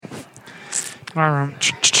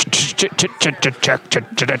Charge.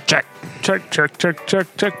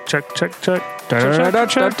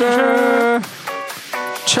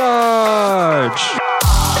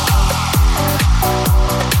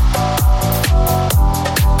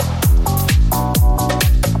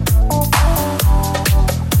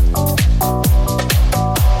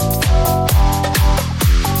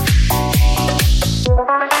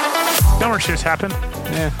 Just happened.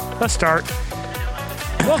 Yeah. Let's start.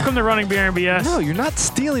 Welcome to Running Beer and BS. No, you're not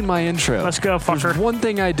stealing my intro. Let's go, fucker. There's one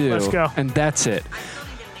thing I do. Let's go. And that's it.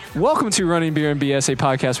 Welcome to Running Beer and BS, a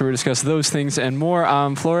podcast where we discuss those things and more.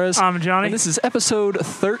 I'm Flores. I'm Johnny. And this is episode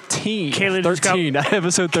 13. Kayla 13,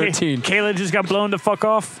 episode 13. Kayla just got blown the fuck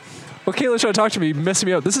off. Well, Kayla's trying to talk to me, messing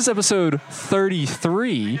me up. This is episode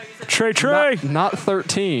 33. Trey. Not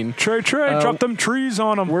 13. Trey, drop them trees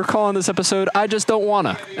on them. We're calling this episode I Just Don't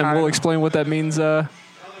Wanna. And we'll explain what that means.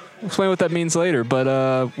 Later. But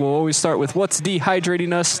we'll always start with what's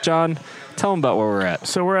dehydrating us. John, tell them about where we're at.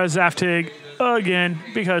 So we're at Zaftig again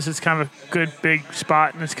because it's kind of a good big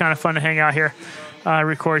spot and it's kind of fun to hang out here,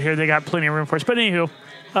 record here. They got plenty of room for us. But anywho,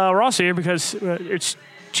 we're also here because it's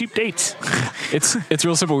cheap dates. It's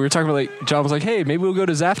real simple. We were talking about, like, John was like, hey, maybe we'll go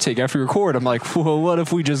to Zaftig after we record. I'm like, well, what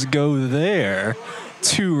if we just go there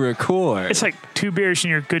to record? It's like 2 beers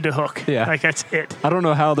and you're good to hook. Yeah. Like, that's it. I don't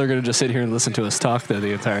know how they're going to just sit here and listen to us talk, though,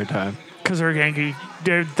 the entire time. Because they're ganky.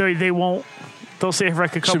 They won't. They'll stay for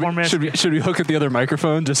like a couple more minutes. Should we hook up the other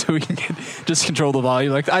microphone just so we can just control the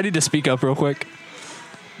volume? Like, I need to speak up real quick.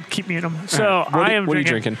 Keep muting them. So right. What are you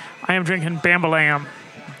drinking? I am drinking Bambalam.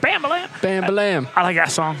 Bambalam. Bambalam. I like that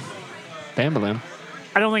song. Bambalam.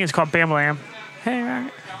 I don't think it's called Bambalam. Hey,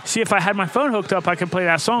 see, if I had my phone hooked up, I could play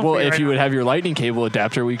that song. Well, for if right you now. would have your lightning cable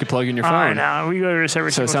adapter, we could plug in your phone. I know. We go to this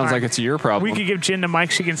every So it single sounds time. like it's your problem. We could give Jen the mic.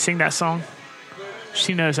 She can sing that song.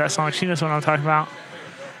 She knows that song. She knows what I'm talking about.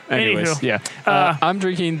 Anyways, Anywho, yeah. I'm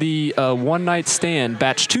drinking the One Night Stand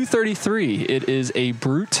Batch 233. It is a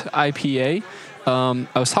Brute IPA. I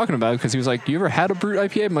was talking about it because he was like, you ever had a Brute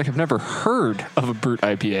IPA? I'm like, I've never heard of a Brute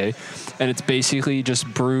IPA. And it's basically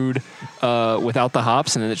just brewed without the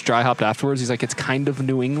hops, and then it's dry hopped afterwards. He's like, it's kind of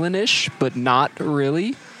New England-ish, but not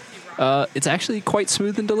really. It's actually quite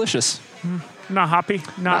smooth and delicious. Not hoppy.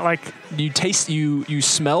 Not like... You taste, you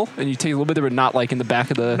smell, and you taste a little bit, but not like in the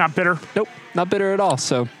back of the... Not bitter. Nope, not bitter at all.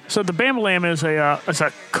 So the Bambalam is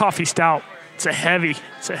a coffee stout. It's a heavy...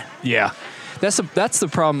 Yeah. That's the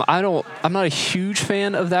problem. I'm not a huge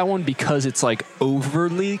fan of that one because it's like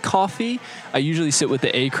overly coffee. I usually sit with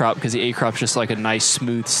the A crop because the A crop's just like a nice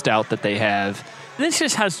smooth stout that they have. This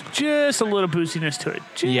just has just a little booziness to it.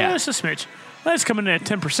 Just a smidge. That's coming in at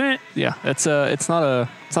 10%. Yeah, it's not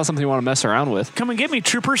something you want to mess around with. Come and get me,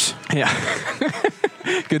 troopers. Yeah.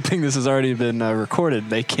 Good thing this has already been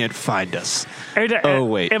recorded. They can't find us. Oh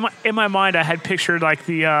wait. In my mind, I had pictured like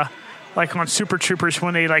the like on Super Troopers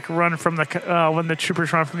when they like run from the when the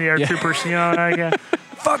troopers run from the air troopers. You know, like,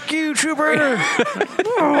 fuck you, trooper.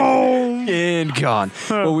 And gone.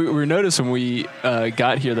 Well, we noticed when we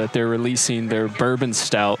got here that they're releasing their bourbon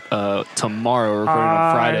stout tomorrow, recording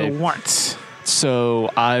on Friday. Once.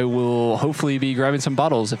 So I will hopefully be grabbing some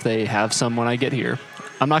bottles if they have some when I get here.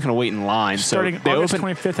 I'm not going to wait in line. Starting August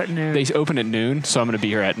 25th at noon. They open at noon, so I'm going to be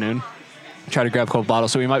here at noon. Try to grab a couple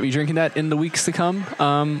bottles. So we might be drinking that in the weeks to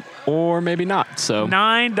come, or maybe not. So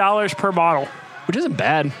 $9 per bottle. Which isn't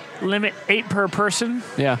bad. Limit 8 per person.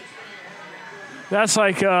 Yeah. That's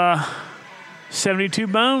like 72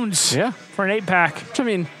 bones. Yeah. For an 8-pack. I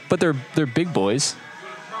mean, but they're big boys.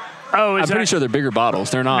 Oh, I'm pretty sure they're bigger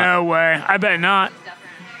bottles. They're not. No way. I bet not.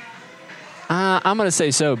 I'm going to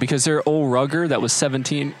say so because their old Rugger that was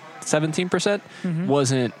 17%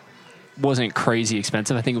 wasn't crazy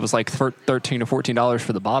expensive. I think it was like $13 or $14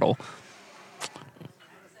 for the bottle.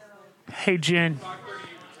 Hey, Jen,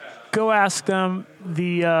 go ask them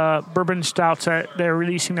the bourbon stouts that they're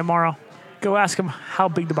releasing tomorrow. Go ask them how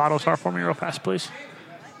big the bottles are for me real fast, please.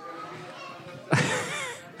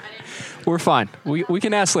 We're fine. We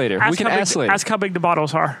can ask later. Ask how big the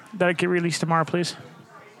bottles are that get released tomorrow, please.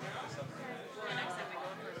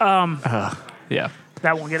 Yeah.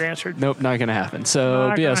 That won't get answered. Nope, not going to happen.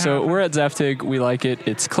 So we're at Zaftig. We like it.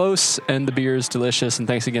 It's close, and the beer is delicious. And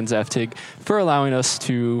thanks again, Zaftig, for allowing us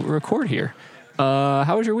to record here.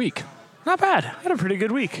 How was your week? Not bad. I had a pretty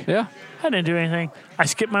good week. Yeah? I didn't do anything. I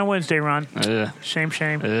skipped my Wednesday run. Shame.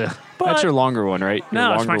 Ugh. But that's your longer one, right?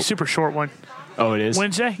 No, it's my super short one. Oh, it is?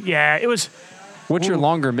 Wednesday? Yeah, it was. What's your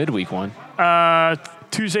longer midweek one?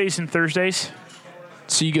 Tuesdays and Thursdays.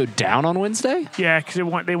 So you go down on Wednesday? Yeah, because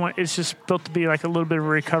it's just built to be like a little bit of a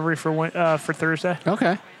recovery for Thursday.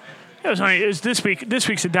 Okay. It was this week. This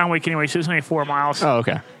week's a down week anyway, so it was only 4 miles. Oh,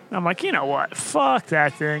 okay. I'm like, you know what? Fuck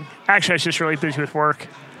that thing. Actually, I was just really busy with work.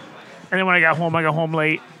 And then when I got home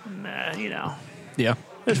late. Nah, Yeah.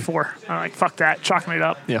 It was 4. I'm like, fuck that. Chalking it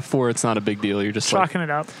up. Yeah, 4, it's not a big deal. You're just Chalking it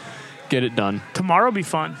up. get it done. Tomorrow will be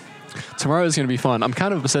fun. Tomorrow is going to be fun. I'm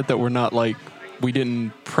kind of upset that we're not we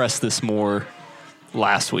didn't press this more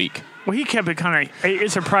last week. Well, he kept it kind of.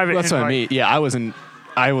 It's a private. That's invite. what I mean. Yeah,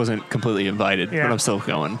 I wasn't completely invited, Yeah. but I'm still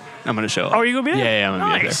going. I'm going to show up. Oh, are you gonna be there? Yeah, I'm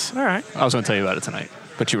going to be Nice. there. All right. I was going to tell you about it tonight,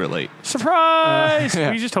 but you were late. Surprise!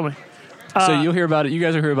 Yeah. You just told me. So you'll hear about it. You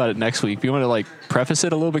guys will hear about it next week. Do you want to preface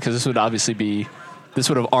it a little, because this would obviously be. This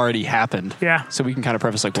would have already happened. Yeah. So we can kind of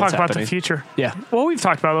preface what's Talk happening. about the future. Yeah. Well, we've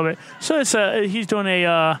talked about it a little bit. So it's he's doing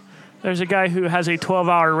a. There's a guy who has a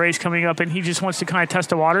 12-hour race coming up, and he just wants to kind of test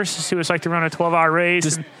the waters to see what it's like to run a 12-hour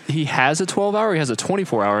race. He has a 12-hour. He has a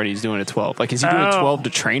 24-hour, and he's doing a 12. Is he doing a 12 to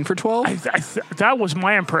train for 12? That was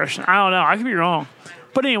my impression. I don't know. I could be wrong.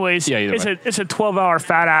 But anyways, Yeah, it's a 12-hour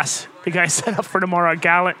fat ass the guy set up for tomorrow at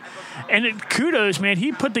Gallant. And kudos, man.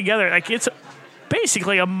 He put together, it's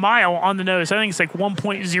basically a mile on the nose. I think it's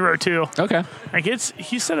 1.02. Okay.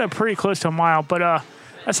 He set up pretty close to a mile, but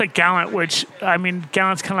that's Gallant, which,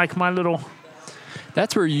 Gallant's kind of like my little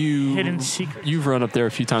That's where hidden secret. You've run up there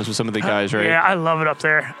a few times with some of the guys, right? Yeah, I love it up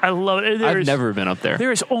there. I love it. I've never been up there.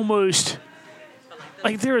 There is almost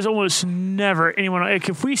never anyone.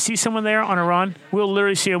 If we see someone there on a run, we'll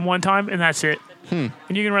literally see them one time, and that's it. And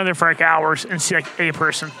you can run there for hours and see a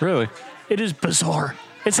person. Really? It is bizarre.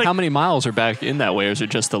 It's How many miles are back in that way, or is it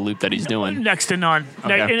just the loop that he's doing? next to none.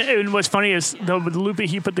 Okay. And what's funny is the loop that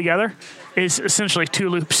he put together is essentially 2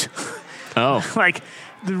 loops. Oh,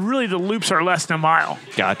 The loops are less than a mile.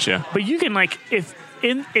 gotcha. But you can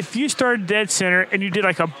if you started dead center and you did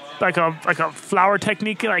a flower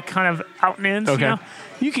technique, kind of out and ins, Okay.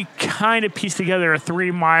 you could kind of piece together a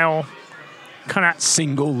 3-mile kind of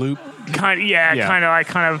Single loop. kind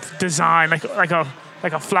of design like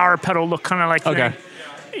a flower petal look, kind of like Okay. that.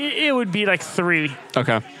 It would be 3.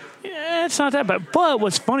 Okay. Yeah, it's not that bad. But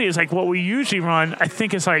what's funny is what we usually run, I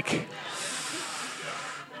think is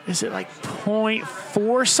is it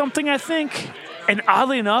 0.4 something, I think? And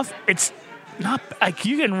oddly enough, it's not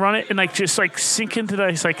you can run it and just sink into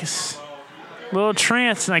this little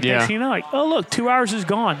trance, and Yeah. next thing you know, oh look, 2 hours is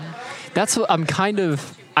gone. That's what I'm kind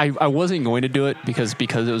of. I wasn't going to do it because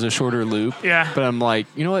it was a shorter loop. Yeah. But I'm like,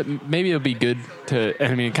 you know what? Maybe it'll be good to.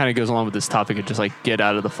 I mean, it kind of goes along with this topic of just get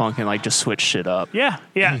out of the funk and just switch shit up. Yeah.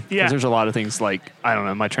 Because there's a lot of things I don't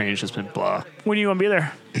know. My training's just been blah. When do you want to be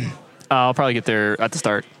there? I'll probably get there at the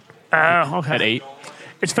start Oh, okay. at 8.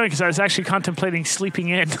 It's funny because I was actually contemplating sleeping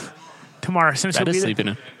in tomorrow since That he'll is be there. sleeping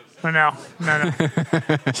in. No.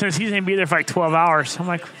 Since he's going to be there for 12 hours, I'm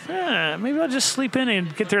like, maybe I'll just sleep in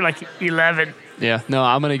and get there 11. Yeah. No,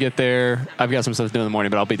 I'm gonna get there. I've got some stuff to do in the morning,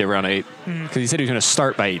 but I'll be there around 8 because he said he was gonna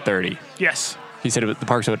start by 8:30. Yes. He said the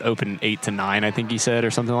parks would open 8 to 9. I think he said, or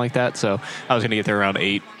something like that. So I was gonna get there around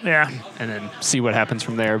 8 Yeah. and then see what happens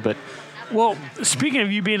from there. But Well, speaking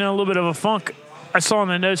of you being in a little bit of a funk, I saw in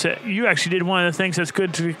the notes that you actually did one of the things that's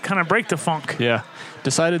good to kind of break the funk. yeah,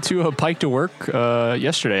 decided to bike to work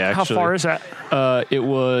yesterday. Actually, How far is that? It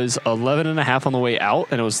was 11 and a half on the way out,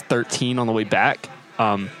 and it was 13 on the way back.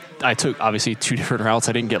 I took obviously 2 different routes.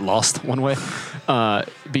 I didn't get lost one way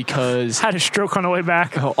because Had a stroke on the way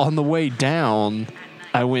back. on the way down,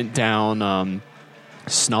 I went down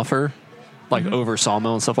Snuffer, over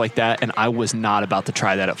Sawmill and stuff like that, and I was not about to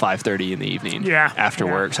try that at 5:30 in the evening. Yeah, after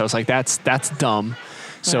yeah. work. So I was like, that's dumb.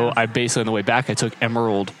 So Yeah. I basically on the way back, I took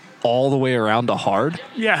Emerald all the way around to Hard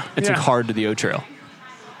Yeah. and took Hard to the O Trail.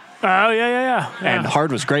 Oh, yeah. And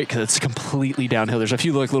Hard was great because it's completely downhill. There's a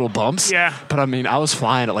few little bumps. Yeah. But I mean, I was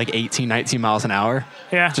flying at 18, 19 miles an hour.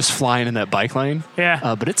 Yeah. Just flying in that bike lane.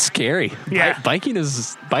 Yeah. But it's scary. Yeah.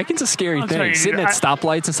 Biking's a scary I'll tell thing. you, Sitting at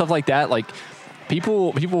stoplights and stuff like that,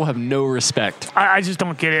 people have no respect. I just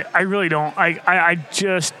don't get it. I really don't. I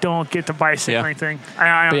just don't get the bicycling thing.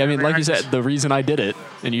 I But don't I mean, like you just- said, the reason I did it,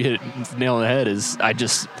 and you hit it nail on the head, is I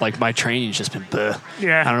just, my training's just been bleh.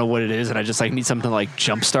 Yeah. I don't know what it is, and I just, need something to,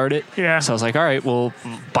 jumpstart it. Yeah. So I was like, all right, well,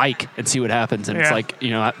 bike and see what happens. And Yeah.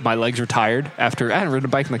 it's my legs were tired after, I hadn't ridden a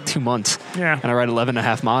bike in 2 months. Yeah. And I ride 11 and a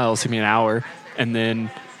half miles, took me an hour. And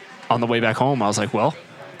then on the way back home, I was like, well,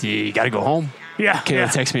 you got to go home. Yeah. Kayla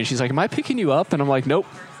texted me, and she's like, am I picking you up? And I'm like, nope.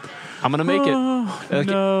 I'm gonna make it. no.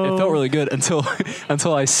 It felt really good until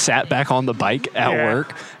I sat back on the bike at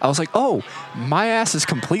work. I was like, oh, my ass is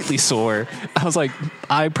completely sore. I was like,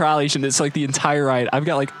 I probably shouldn't. It's the entire ride. I've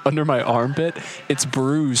got under my armpit, it's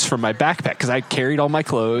bruised from my backpack because I carried all my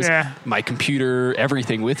clothes, my computer,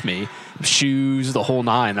 everything with me, shoes, the whole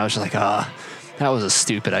 9. I was just like, that was a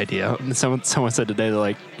stupid idea. And someone said today, they're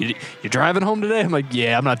like, you're driving home today? I'm like,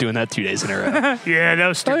 yeah, I'm not doing that 2 days in a row. Yeah, that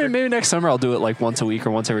was stupid. I mean, maybe next summer I'll do it like once a week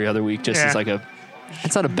or once every other week, just as like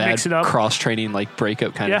it's not a bad cross training like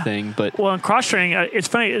breakup kind of thing. But well, in cross training, it's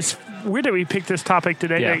funny. It's weird that we picked this topic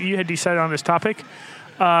today. That you had decided on this topic.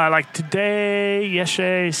 Like today,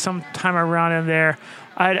 yesterday, sometime around in there,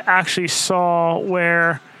 I actually saw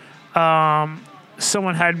where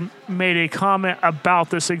someone had made a comment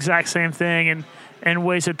about this exact same thing and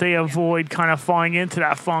ways that they avoid kind of falling into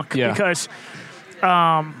that funk. Yeah. Because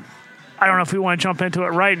I don't know if we want to jump into it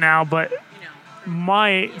right now, but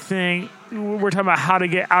my thing, we're talking about how to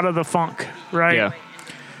get out of the funk, right? Yeah.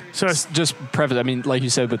 So it's just preface, I mean, like you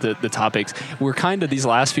said with the topics, we're kind of, these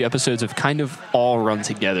last few episodes have kind of all run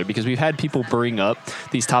together because we've had people bring up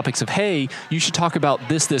these topics of, hey, you should talk about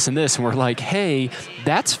this, this, and this. And we're like, hey,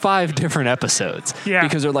 that's 5 different episodes. Yeah.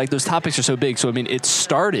 Because they're like, those topics are so big. So, I mean, it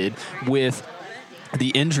started with the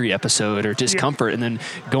injury episode or discomfort and then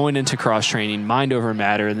going into cross training, mind over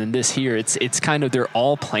matter, and then this here, it's kind of, they're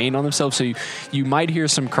all playing on themselves. So you might hear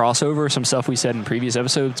some crossover, some stuff we said in previous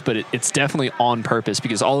episodes, but it's definitely on purpose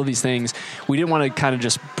because all of these things we didn't want to kind of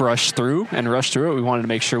just brush through and rush through it. We wanted to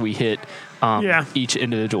make sure we hit each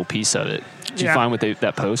individual piece of it. Did you find what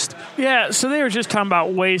that post? Yeah, so they were just talking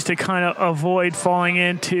about ways to kind of avoid falling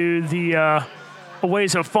into the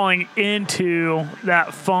ways of falling into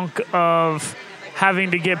that funk of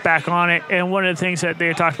having to get back on it. And one of the things that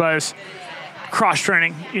they talked about is cross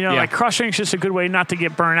training. You know, like cross training is just a good way not to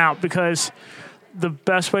get burnt out because the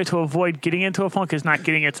best way to avoid getting into a funk is not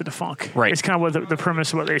getting into the funk. Right. It's kind of what the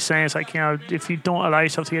premise of what they're saying. It's like, you know, if you don't allow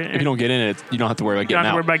yourself to get in, if you don't get in it, you don't have to worry about getting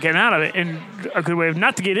out. You don't have to worry about getting out of it. And a good way of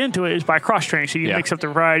not to get into it is by cross training. So you mix up the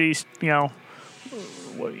varieties,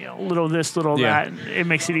 little this, little that, and it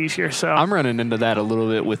makes it easier. So I'm running into that a little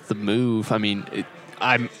bit with the move. I mean,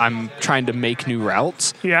 I'm trying to make new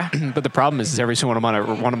routes. Yeah. But the problem is every single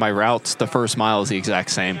one of my routes, the first mile is the exact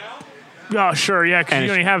same. Oh, sure, yeah, because you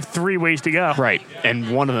only have 3 ways to go. Right,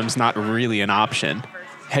 and one of them's not really an option.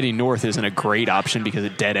 Heading north isn't a great option because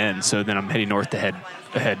it dead ends, so then I'm heading north to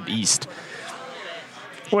head east.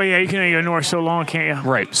 Well, yeah, you can only go north so long, can't you?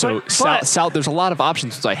 Right, so south, there's a lot of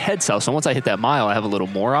options once I head south, so once I hit that mile, I have a little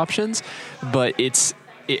more options, but it's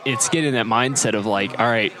getting that mindset of like, all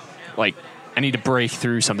right, like, I need to break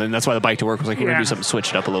through something. That's why the bike to work was like, we're going to do something, switch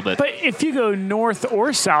it up a little bit. But if you go north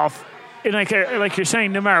or south, and like you're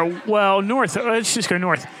saying, no matter, north, let's just go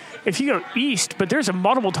north. If you go east, but there's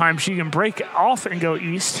multiple times you can break off and go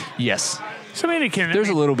east. Yes. So I mean, there's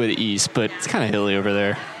a little bit of east, but it's kind of hilly over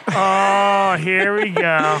there. Oh, here we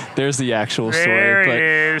go. There's the actual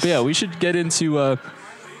story. But yeah, we should get into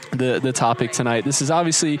the topic tonight. This is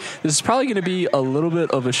probably going to be a little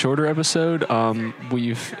bit of a shorter episode.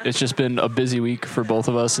 It's just been a busy week for both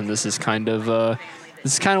of us, and this is kind of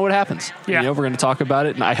what happens. Yeah. We're going to talk about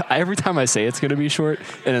it, and every time I say it's going to be short,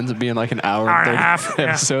 it ends up being like an hour and a half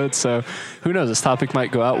episode. So who knows? This topic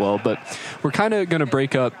might go out well, but we're kind of going to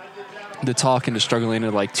break up the talk into struggling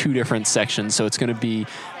into like 2 different sections. So it's going to be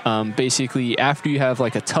basically after you have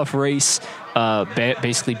like a tough race,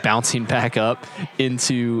 basically bouncing back up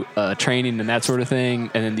into training and that sort of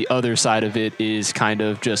thing. And then the other side of it is kind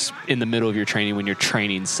of just in the middle of your training when your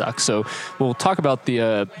training sucks. So we'll talk about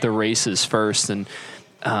the races first. And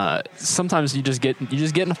sometimes you just get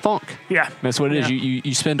in a funk. Yeah. That's what it is.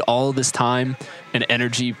 You spend all of this time and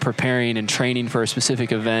energy preparing and training for a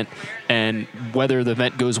specific event, and whether the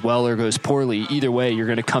event goes well or goes poorly, either way, you're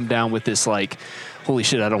going to come down with this like, holy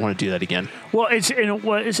shit, I don't want to do that again. Well, it's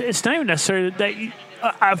not even necessarily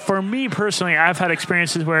that. For me personally, I've had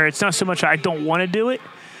experiences where it's not so much I don't want to do it.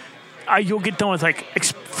 You'll get done with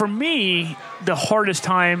for me, the hardest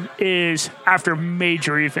time is after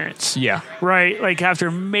major events. Yeah. Right? Like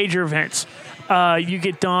after major events, you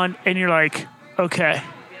get done and you're like, okay,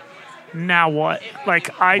 now what? Like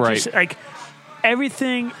just like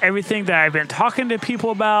everything that I've been talking to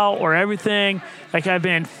people about or everything, like I've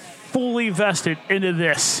been fully vested into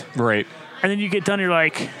this. Right. And then you get done, you're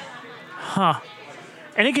like, huh.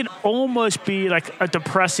 And it can almost be like a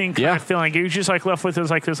depressing kind of feeling. You're just like left with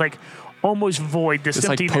this almost void, this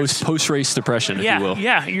emptiness. Like post race depression, if you will.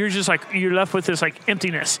 Yeah, you're just like you're left with this like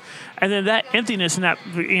emptiness, and then that emptiness and that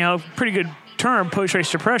pretty good term, post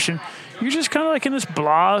race depression. You're just kind of like in this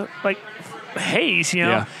blah like haze,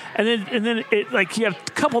 Yeah. And then it like you have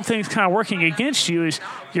a couple things kind of working against you. Is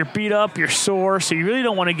you're beat up, you're sore, so you really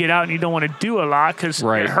don't want to get out and you don't want to do a lot because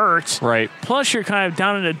it hurts. Right. Plus you're kind of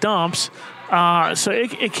down in the dumps. So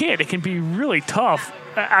it can be really tough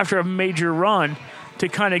after a major run to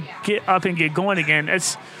kind of get up and get going again.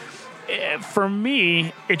 For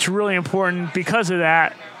me, it's really important because of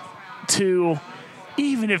that to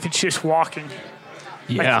even if it's just walking.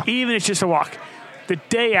 Yeah. Like, even if it's just a walk. The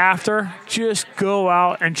day after, just go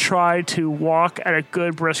out and try to walk at a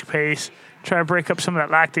good brisk pace. Try to break up some of that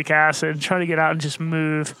lactic acid. Try to get out and just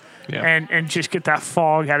move. Yeah. And just get that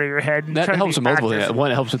fog out of your head. And That try to helps be with multiple active. things.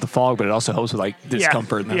 One, it helps with the fog, but it also helps with like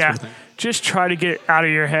discomfort and that sort of thing. Just try to get out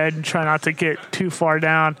of your head and try not to get too far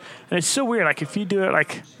down. And it's so weird. Like if you do it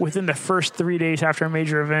like within the first 3 days after a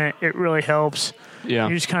major event, it really helps. Yeah.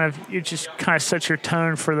 You just kind of set your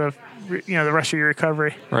tone for the rest of your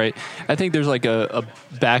recovery. Right. I think there's like a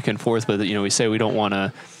back and forth, but we say you don't want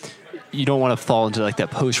to fall into like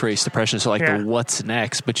that post-race depression. So like the what's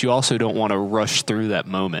next, but you also don't want to rush through that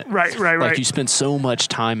moment. Right. Like you spend so much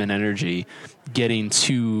time and energy getting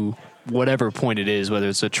to whatever point it is, whether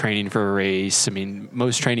it's a training for a race. I mean,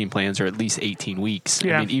 most training plans are at least 18 weeks.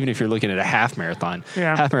 Yeah. I mean, even if you're looking at a half marathon,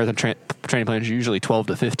 half marathon training plans are usually 12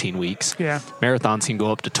 to 15 weeks. Yeah. Marathons can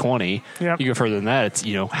go up to 20. Yep. You go further than that, it's,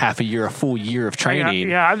 half a year, a full year of training.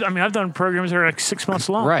 Yeah. I've done programs that are like 6 months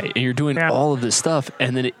long. Right. And you're doing all of this stuff.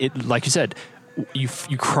 And then it like you said, you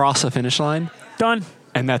cross a finish line. Done.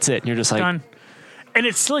 And that's it. And you're just like, done. And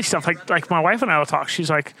it's silly stuff. Like my wife and I will talk. She's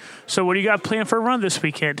like, "So what do you got planned for a run this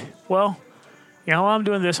weekend?" Well, I'm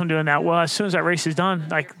doing this, I'm doing that. Well, as soon as that race is done,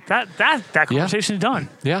 like that conversation is done.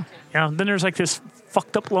 Yeah. Then there's like this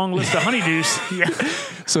fucked up long list of honeydews. Yeah.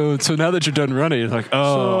 So now that you're done running, you're like,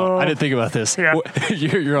 I didn't think about this. Yeah.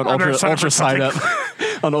 You're on ultra sign up.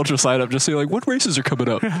 On ultra sign up, just say like, what races are coming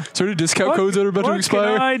up? Is there any discount codes that are about to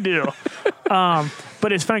expire? What can I do?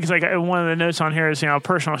 But it's funny because like one of the notes on here is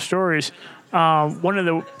personal stories. One of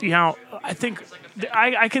the I think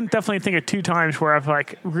I can definitely think of 2 times where I've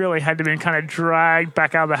like really had to be kind of dragged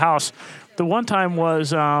back out of the house. The one time was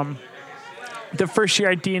the first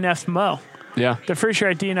year I DNF'd Mo. Yeah. The first year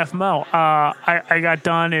I DNF Mo, I got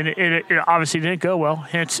done and it obviously didn't go well.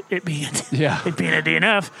 Hence it being a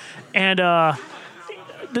DNF. And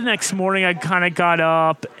the next morning I kind of got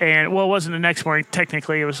up and, well, it wasn't the next morning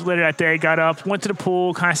technically. It was later that day. Got up, went to the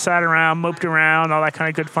pool, kind of sat around, moped around, all that kind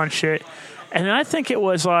of good fun shit. And then I think it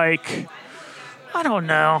was like, I don't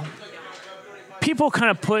know. People kind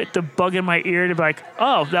of put the bug in my ear to be like,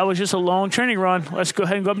 oh, that was just a long training run. Let's go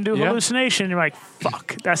ahead and go up and do hallucination. And you're like,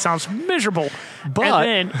 fuck, that sounds miserable.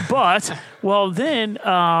 Then I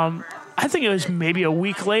think it was maybe a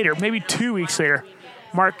week later, maybe 2 weeks later,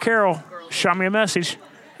 Mark Carroll shot me a message.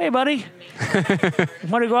 Hey, buddy,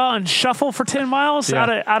 want to go out and shuffle for 10 miles out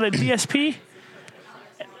of DSP?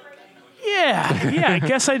 Yeah, I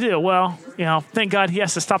guess I do. Well, thank God he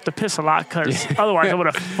has to stop to piss a lot because otherwise I would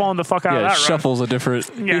have fallen the fuck out of that shuffle's run.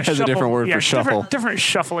 Has a different word for shuffle. Different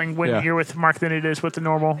shuffling when you're with Mark than it is with the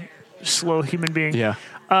normal slow human being. Yeah.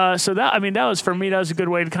 So that was for me, that was a good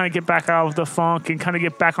way to kind of get back out of the funk and kind of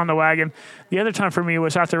get back on the wagon. The other time for me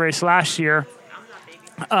was after the race last year.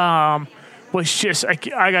 Was just I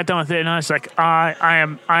got done with it and I was like, I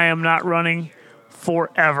am not running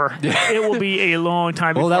forever. It will be a long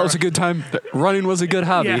time. Well, that was a good time. Running was a good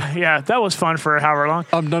hobby. Yeah, that was fun for however long.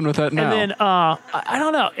 I'm done with that now. And then I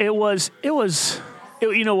don't know. It was.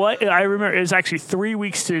 You know what? I remember it was actually 3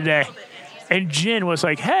 weeks to the day, and Jen was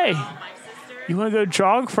like, "Hey, you want to go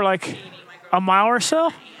jog for like a mile or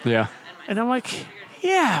so?" Yeah. And I'm like,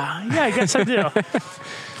 "Yeah, I guess I do."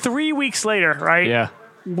 3 weeks later, right? Yeah.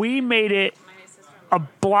 We made it a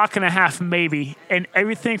block and a half maybe, and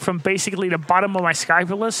everything from basically the bottom of my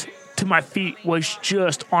scapulus to my feet was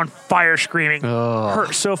just on fire screaming.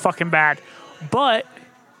 Hurt so fucking bad. But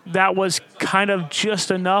that was kind of just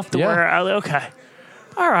enough to where okay,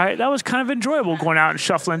 all right, that was kind of enjoyable going out and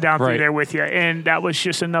shuffling down through there with you, and that was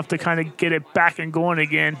just enough to kind of get it back and going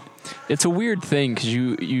again. It's a weird thing because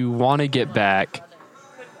you want to get back,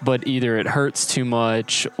 but either it hurts too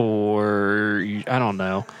much or I don't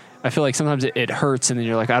know. I feel like sometimes it hurts and then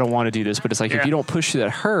you're like, I don't want to do this. But it's like if you don't push through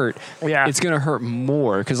that hurt, it's going to hurt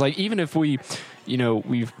more. Because like even if we've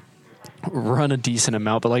run a decent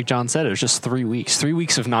amount, but like John said, it was just 3 weeks. 3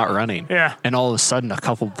 weeks of not running. Yeah. And all of a sudden a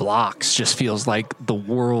couple blocks just feels like the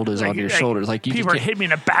world is on your shoulders. Like you people are hitting me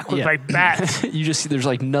in the back with like bats. You just there's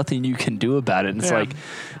like nothing you can do about it. And it's like,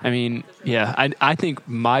 I mean, I think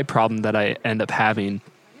my problem that I end up having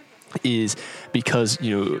is because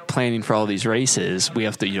planning for all these races, we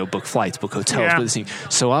have to book flights, book hotels, book this thing.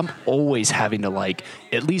 So I'm always having to like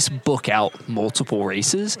at least book out multiple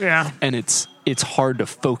races. Yeah, and it's hard to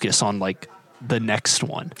focus on like the next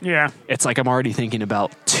one. Yeah, it's like I'm already thinking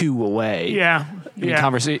about 2 away. Yeah,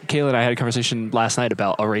 Kayla and I had a conversation last night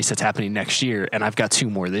about a race that's happening next year, and I've got 2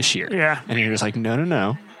 more this year. Yeah, and you're just like,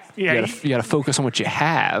 no. Yeah, you got to focus on what you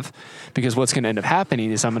have, because what's going to end up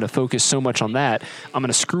happening is I'm going to focus so much on that, I'm going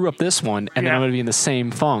to screw up this one, and then I'm going to be in the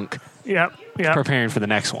same funk. Yep. Yeah. preparing for the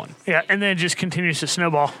next one. Yeah, and then it just continues to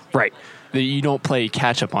snowball. Right. You don't play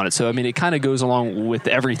catch up on it. So, I mean, it kind of goes along with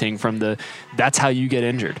everything from that's how you get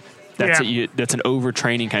injured. That's that's an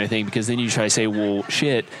overtraining kind of thing, because then you try to say, well,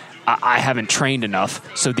 shit, I haven't trained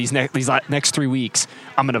enough. So these next 3 weeks,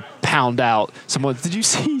 I'm going to pound out someone. Did you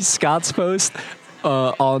see Scott's post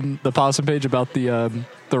on the Possum page about the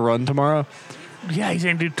run tomorrow? Yeah, he's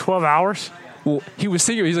going to do 12 hours. Well, he was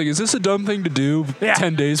thinking, he's like, is this a dumb thing to do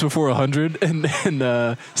 10 days before 100?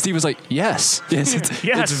 And Steve was like, yes.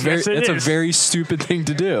 It's a very stupid thing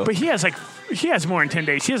to do. But he has more than 10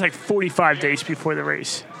 days. He has like 45 days before the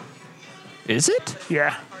race. Is it?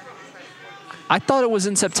 Yeah. I thought it was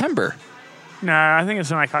in September. No, I think it's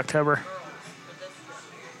in like October.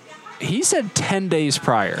 He said 10 days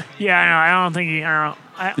prior. Yeah, I know. I don't think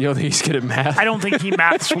You don't think he's good at math? I don't think he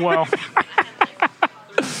maths well.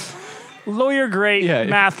 Lawyer great,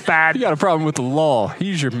 math bad. You got a problem with the law.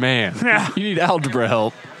 He's your man. Yeah. You need algebra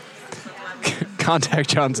help. Contact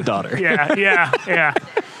John's daughter. Yeah.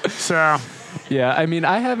 So. Yeah, I mean,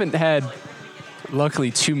 I haven't had,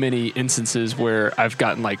 luckily, too many instances where I've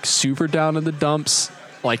gotten, like, super down in the dumps,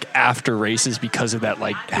 like, after races because of that,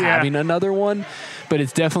 like, having another one. But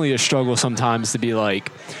it's definitely a struggle sometimes to be,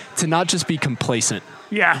 like, to not just be complacent.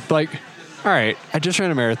 Yeah. Like, all right, I just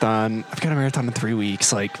ran a marathon. I've got a marathon in 3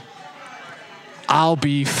 weeks. Like, I'll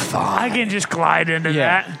be fine. I can just glide into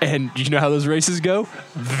that. And you know how those races go?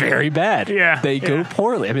 Very bad. Yeah. They go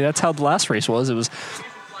poorly. I mean, that's how the last race was.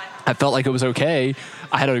 I felt like it was okay.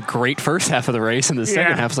 I had a great first half of the race, and the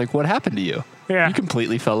second half was like, what happened to you? Yeah. You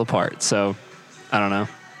completely fell apart. So, I don't know.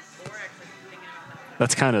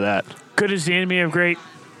 That's kind of that. Good is the enemy of great.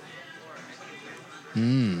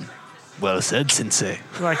 Well said, Sensei.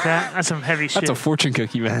 You like that? That's some heavy shit. That's a fortune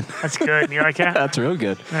cookie, man. That's good. You like that? That's real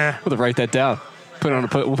good. Yeah. We'll write that down. We'll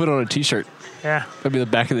put it on a T-shirt. Yeah. That'll be the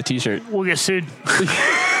back of the T-shirt. We'll get sued.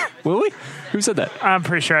 Will we? Who said that? I'm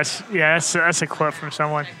pretty sure that's a quote from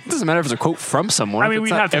someone. It doesn't matter if it's a quote from someone. I mean,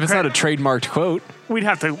 if it's not a trademarked quote. We'd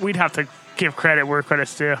have to give credit where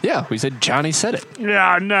credit's due. Yeah, we said Johnny said it.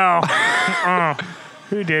 Yeah, no.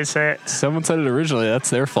 Who did say it? Someone said it originally.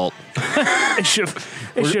 That's their fault. It should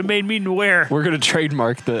have made me aware. We're going to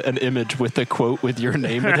trademark an image with a quote with your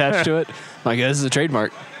name attached to it. Like, this is a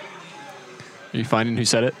trademark. Are you finding who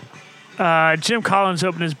said it? Jim Collins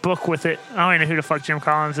opened his book with it. I don't even know who the fuck Jim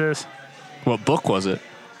Collins is. What book was it?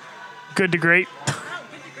 Good to Great.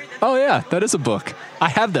 Oh, yeah. That is a book. I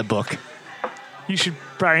have that book. You should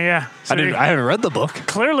probably, So I haven't read the book.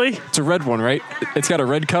 Clearly. It's a red one, right? It's got a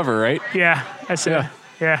red cover, right? Yeah. That's it.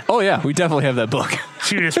 Yeah. Oh, yeah. We definitely have that book.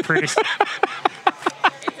 Judas Priest.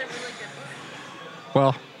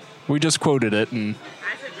 Well, we just quoted it, and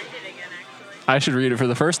I should read it for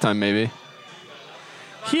the first time, maybe.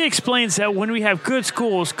 He explains that when we have good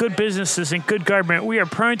schools, good businesses, and good government, we are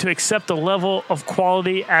prone to accept the level of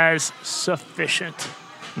quality as sufficient.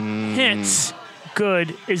 Hence,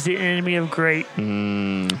 good is the enemy of great.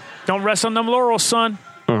 Don't rest on them laurels, son.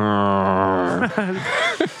 There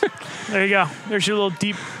you go. There's your little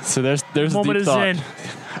deep So there's moment a of deep thought. zen.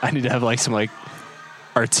 I need to have like some like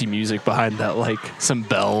artsy music behind that, like some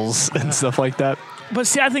bells and stuff like that. But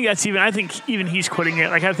see, I think even he's quitting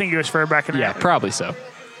it. Like, I think it was further back in Yeah, the probably so.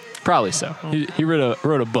 He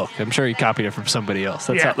wrote a book. I'm sure he copied it from somebody else.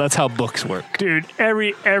 That's how books work. Dude,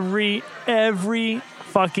 every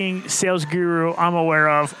fucking sales guru I'm aware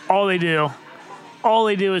of, all they do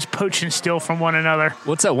is poach and steal from one another.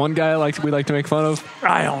 What's that one guy we like to make fun of?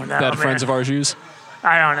 I don't know. That man. friends of ours use?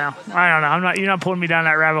 I don't know. You're not pulling me down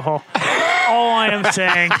that rabbit hole. All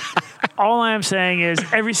I am saying is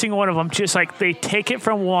every single one of them, just like they take it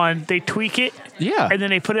from one, they tweak it, and then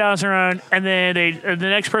they put it out as their own, and then the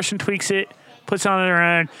next person tweaks it, puts it on their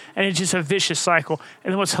own, and it's just a vicious cycle.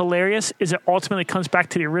 And then what's hilarious is it ultimately comes back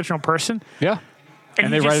to the original person. Yeah.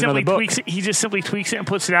 And they he write just another simply book. tweaks it. He just simply tweaks it and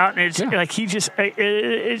puts it out, and it's like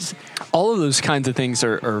it's all of those kinds of things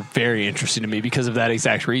are very interesting to me because of that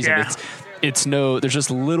exact reason. Yeah. There's just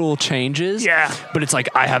little changes. Yeah. But it's like,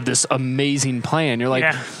 I have this amazing plan. You're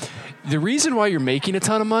like, the reason why you're making a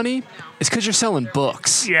ton of money is because you're selling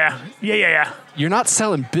books. Yeah. You're not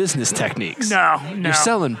selling business techniques. No. You're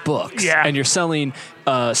selling books. Yeah. And you're selling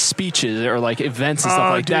speeches or like events and stuff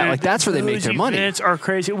like that. Like, that's where they make their money. Events are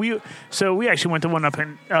crazy. We actually went to one up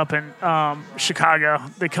in Chicago.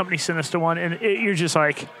 The company sent us to one, and you're just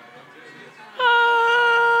like,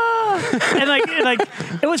 and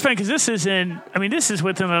it was funny because this is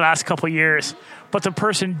within the last couple of years, but the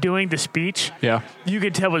person doing the speech, you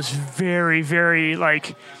could tell was very, very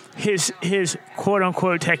like his quote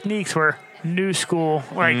unquote techniques were new school,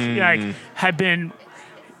 like had been,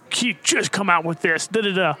 he just come out with this,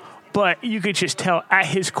 but you could just tell at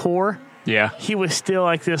his core, Yeah. he was still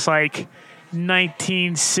like this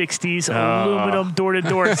 1960s aluminum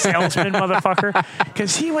door-to-door salesman motherfucker,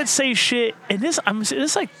 because he would say shit, and this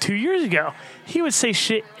is like 2 years ago. He would say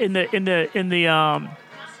shit he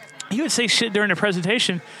would say shit during the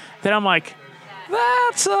presentation that I'm like,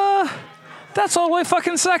 that's all the way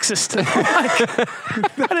fucking sexist.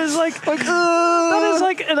 That is like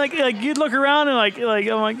you'd look around and like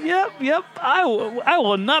I'm like, yep, I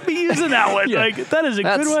will not be using that one. Yeah. Like that is a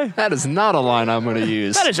good way. That is not a line I'm going to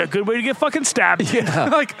use. That is a good way to get fucking stabbed. Yeah.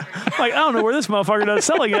 like I don't know where this motherfucker does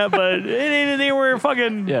selling it, but it ain't anywhere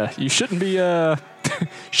fucking. Yeah, you shouldn't be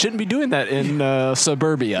doing that in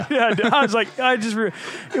suburbia. Yeah, I was like,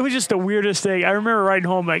 it was just the weirdest thing. I remember riding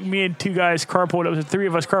home, like me and two guys carpooled. It was the three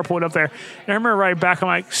of us carpooled up there, and I remember riding back. I'm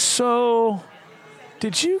like, so.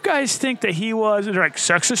 Did you guys think that he was? And they're like,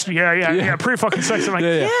 sexist? Yeah, pretty fucking sexist. I'm like,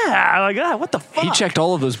 yeah. Like, what the fuck? He checked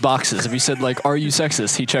all of those boxes. If you said, like, are you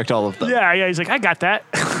sexist? He checked all of them. Yeah, he's like, I got that.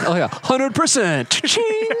 Oh, yeah,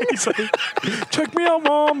 100%. He's like, check me out,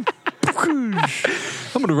 Mom. I'm going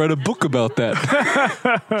to write a book about that.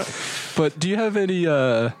 But do you have any,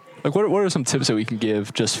 what are some tips that we can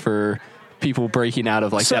give just for people breaking out of,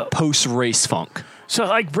 that post-race funk?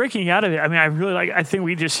 So, breaking out of it, I mean, I think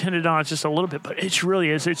we just hinted on it just a little bit, but it really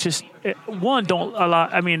is. It's just, it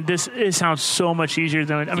sounds so much easier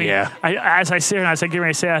than, as I sit here and as I get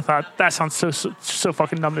ready to say it, I thought, that sounds so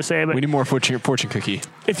fucking dumb to say. But we need more fortune cookie.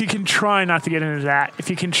 If you can try not to get into that, if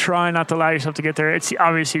you can try not to allow yourself to get there, it's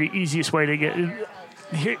obviously the easiest way to get.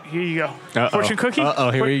 Here you go. Uh-oh. Fortune cookie?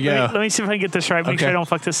 Here we go. Let me see if I can get this right. Make sure I don't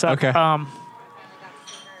fuck this up. Okay.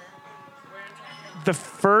 The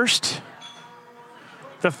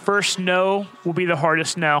first no will be the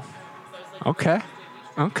hardest no. Okay.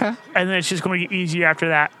 And then it's just going to get easier after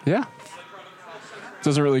that. Yeah.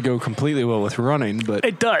 Doesn't really go completely well with running, but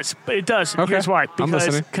it does. Okay. Here's why. I'm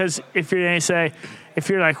listening. Because if you're going to say, if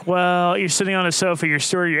you're like, well, you're sitting on a sofa, you're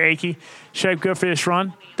sore, you're achy, should I go for this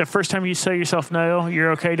run? The first time you tell yourself no,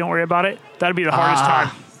 you're okay, don't worry about it. That'd be the hardest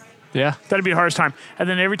time. Yeah. That'd be the hardest time. And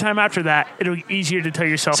then every time after that, it'll be easier to tell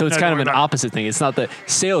yourself so it's no, kind of an about it. opposite thing. It's not that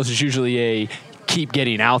sales is usually a keep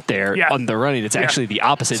getting out there on the running. It's actually the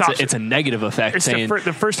opposite. It's a negative effect. It's saying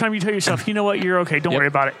the first time you tell yourself, you know what, you're okay, don't worry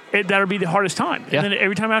about it. That'll be the hardest time. Yeah. And then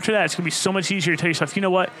every time after that, it's going to be so much easier to tell yourself, you know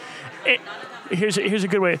what, here's a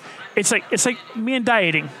good way. It's like me and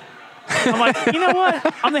dieting. I'm like, you know what?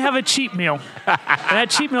 I'm going to have a cheat meal. And that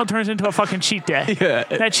cheat meal turns into a fucking cheat day. Yeah.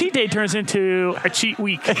 That cheat day turns into a cheat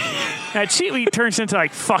week. That cheat week turns into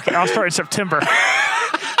fuck it, I'll start in September.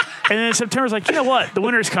 And then September's like, you know what? The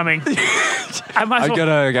winter's coming. I might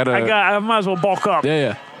as well bulk up.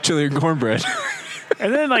 Yeah. Chili and cornbread.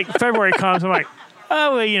 And then February comes, I'm like,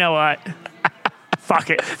 oh, well, you know what? Fuck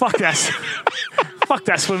it. Fuck that. Fuck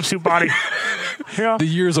that swimsuit body. You know? The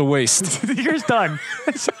year's a waste. The year's done.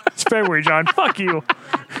 It's February, John. Fuck you.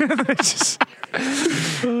 That's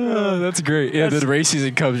great. Yeah, the race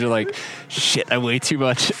season comes, you're like, shit, I weigh too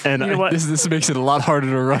much. And you know this makes it a lot harder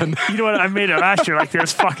to run. You know what? I made it last year like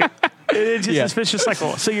this. Fuck it. It's just this vicious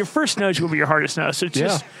cycle. So your first nudge will be your hardest nudge. So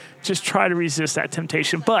just try to resist that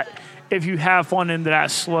temptation. But if you have fallen into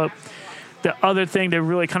that slope, the other thing to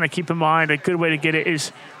really kind of keep in mind, a good way to get it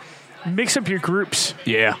is mix up your groups.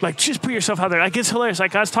 Yeah. Just put yourself out there. It's hilarious. I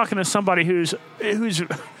was talking to somebody he's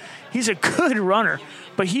a good runner,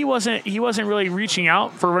 but he wasn't really reaching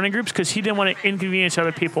out for running groups because he didn't want to inconvenience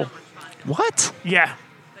other people. What? Yeah.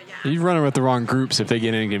 You're running with the wrong groups if they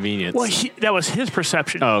get inconvenienced. Well, that was his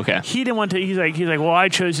perception. Oh, okay. He didn't want to. He's like, well, I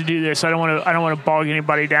chose to do this. I don't want to bog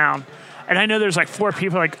anybody down. And I know there's 4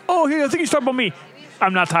 people oh, I think he's talking about me.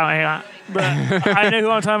 I'm not talking about but I know who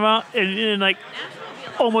I'm talking about, and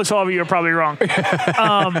almost all of you are probably wrong.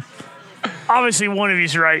 Obviously, one of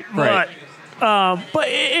you's right. But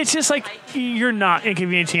it's just you're not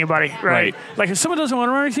inconveniencing anybody, right? If someone doesn't want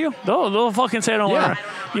to run with you, they'll fucking say I don't want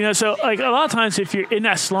to. So a lot of times if you're in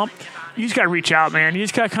that slump, you just got to reach out, man. You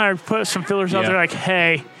just got to kind of put some fillers out there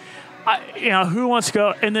hey, who wants to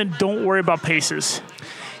go? And then don't worry about paces,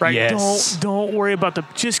 right? Yes. Don't worry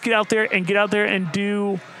about just get out there and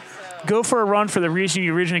go for a run for the reason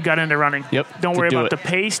you originally got into running. Yep. Don't worry about the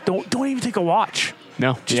pace. Don't even take a watch.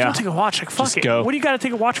 No. Just don't take a watch. Fuck just it. Go. What do you got to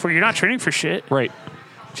take a watch for? You're not training for shit. Right.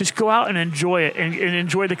 Just go out and enjoy it and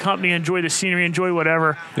enjoy the company, enjoy the scenery, enjoy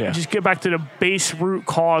whatever. Yeah. And just get back to the base root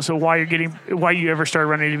cause of why you ever started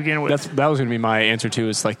running to begin with. That was going to be my answer too,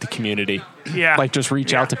 is the community. Yeah. Just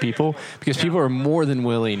reach out to people because people are more than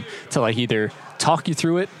willing to either talk you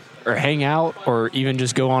through it or hang out or even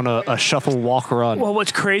just go on a shuffle, walk, run. Well,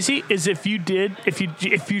 what's crazy is if you're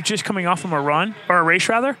just coming off from a run or a race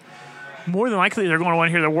rather, more than likely they're going to want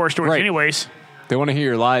to hear the war stories Right. anyways. They want to hear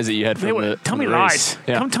your lies that you had from Tell from me the race. lies.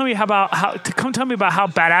 Yeah. Come tell me about how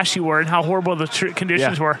badass you were and how horrible the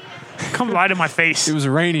conditions Yeah. were. Come lie to my face. It was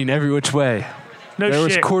raining every which way. No There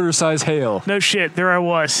was shit. quarter-size hail. No shit. There I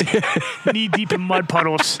was, knee deep in mud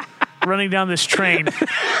puddles, running down this train,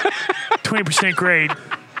 20% grade.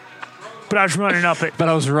 But I was running up it. But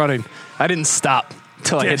I was running. I didn't stop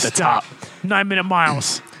until I hit the top. 9-minute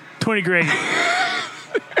miles, 20 grade,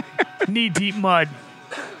 knee deep mud.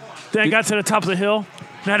 Then I got to the top of the hill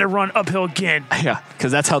and I had to run uphill again. Yeah,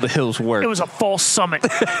 because that's how the hills work. It was a false summit.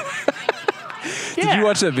 Did you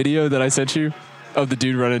watch that video that I sent you of the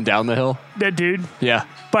dude running down the hill? That dude? Yeah.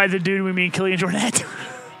 By the dude, we mean Killian Jornet.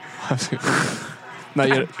 Not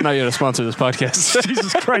yet a sponsor of this podcast.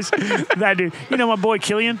 Jesus Christ. That dude. You know my boy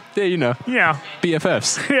Killian? Yeah, you know. Yeah.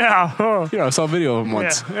 BFFs. Yeah. Oh. You know, I saw a video of him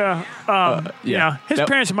once. Yeah. Yeah. Yeah. His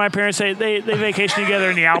parents and my parents, they vacation together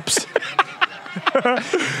in the Alps. But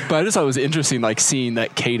I just thought it was interesting, like, seeing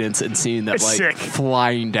that cadence and seeing that, It's like, sick.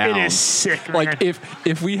 flying down. It is sick, man. Like,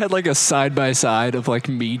 if we had, like, a side-by-side of, like,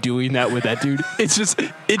 me doing that with that dude, it's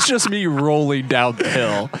just me rolling down the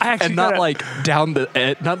hill. And not, like, down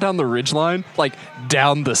the ridge line, like,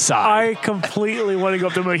 down the side. I completely want to go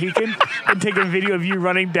up to Mohican and take a video of you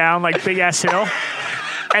running down, like, big-ass hill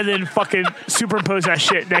and then fucking superimpose that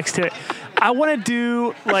shit next to it. I want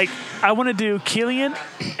to do Killian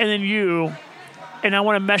and then you, and I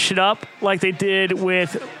want to mesh it up like they did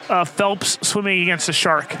with Phelps swimming against a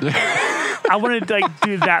shark. I want to like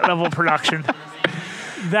do that level of production.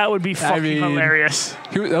 That would be fucking hilarious.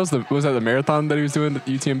 Was that the marathon that he was doing at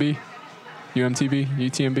UTMB?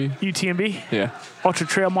 UTMB? Yeah. Ultra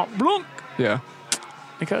Trail Mont Blanc. Yeah.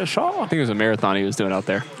 They got a shot. I think it was a marathon he was doing out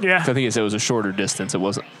there. Yeah. I think it was a shorter distance. It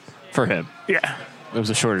wasn't for him. Yeah. It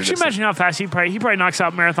was a shorter Can you distance. imagine how fast he probably knocks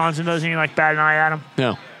out marathons and doesn't even like bat an eye at him?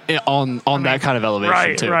 No. On that kind of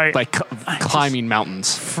elevation, too. Right. Like climbing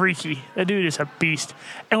mountains. Freaky. That dude is a beast.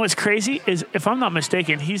 And what's crazy is, if I'm not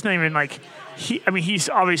mistaken, he's not even like he's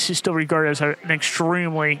obviously still regarded as an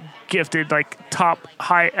extremely gifted, like top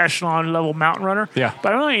high echelon level mountain runner. Yeah.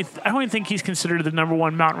 But I don't even think he's considered the number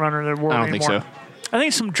one mountain runner in the world I don't anymore. think so. I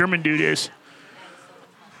think some German dude is,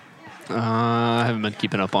 I haven't been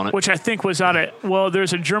keeping up on it. which I think was out of. Well,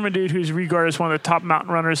 there's a German dude who's regarded as one of the top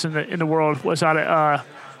mountain runners in the world. Was out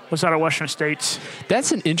of Western States.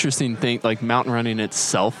 That's an interesting thing, like mountain running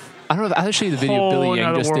itself. I don't know. Actually, the video Whole Billy Yang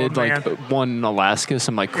nother just world, did, like man. one in Alaska,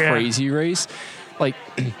 some like Yeah. crazy race. Like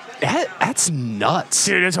that's nuts.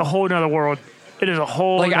 Dude, it's a whole nother world. It is a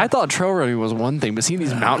whole. Like I thought trail running was one thing, but seeing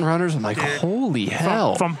these mountain runners, I'm like, holy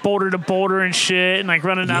hell! From boulder to boulder and shit, and like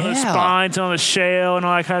running down the Yeah. spines and on the shale and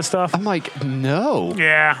all that kind of stuff. I'm like, no.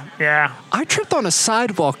 Yeah. I tripped on a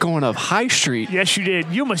sidewalk going up High Street. Yes, you did.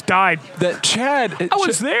 You almost died. That Chad, I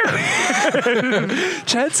was there.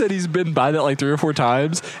 Chad said he's been by that like 3 or 4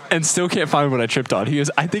 times and still can't find what I tripped on. He goes,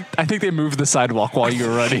 I think they moved the sidewalk while you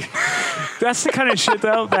were running. That's the kind of shit,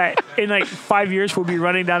 though, that in like 5 years we'll be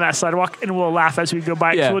running down that sidewalk and we'll laugh as we go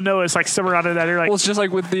by. Yeah. So we'll know it's like somewhere out of that. Like, Well, it's just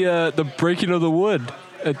like with the breaking of the wood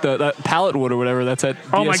at that pallet wood or whatever. That's at DSP.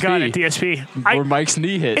 oh my God, at DSP. Where Mike's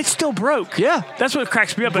knee hit. It still broke. Yeah. That's what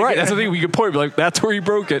cracks me up. Right. That's the thing we could point. Like that's where he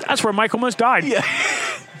broke it. That's where Mike almost died. Yeah.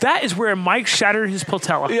 That is where Mike shattered his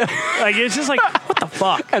patella. Yeah. Like, it's just like, what the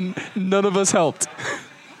fuck? And none of us helped.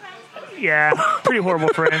 Yeah. Pretty horrible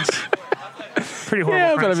friends. Pretty horrible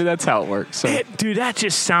Yeah, friends. but I mean that's how it works. So. Dude, that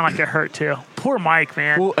just sounded like it hurt too. Poor Mike,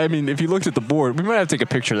 man. Well, I mean, if you looked at the board, we might have to take a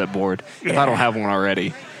picture of that board if I don't have one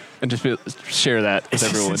already, and just share that with it's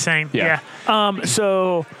just everyone. insane. Yeah.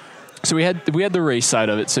 So So we had the race side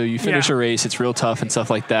of it. So you finish Yeah. a race, it's real tough and stuff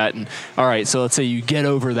like that. And all right, so let's say you get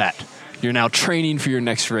over that. You're now training for your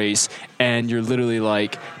next race, and you're literally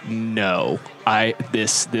like, no,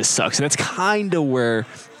 this sucks. And that's kind of where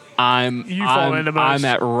I'm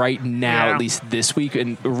at right now, Yeah. at least this week.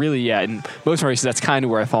 And really, in most races, that's kind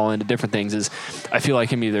of where I fall into different things. Is I feel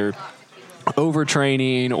like I'm either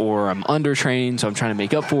overtraining or I'm undertraining, so I'm trying to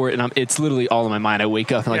make up for it, and it's literally all in my mind. I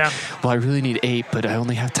wake up and like, well, I really need 8, but I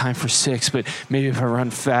only have time for 6, but maybe if I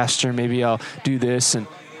run faster, maybe I'll do this. And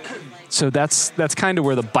so that's kind of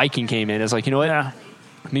where the biking came in. It's like, you know what? yeah.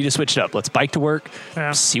 Need to switch it up. Let's bike to work,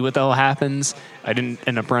 Yeah. see what the hell happens. I didn't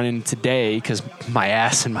end up running today because my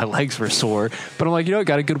ass and my legs were sore. But I'm like, you know,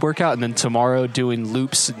 got a good workout. And then tomorrow doing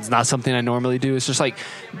loops, it's not something I normally do. It's just like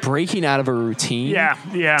breaking out of a routine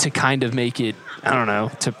Yeah. to kind of make it, I don't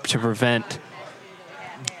know, to prevent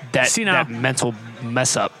that mental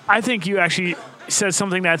mess up. I think you actually said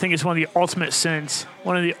something that I think is one of the ultimate sins,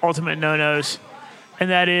 one of the ultimate no-nos, and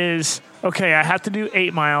that is, okay, I have to do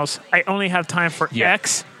 8 miles. I only have time for Yeah.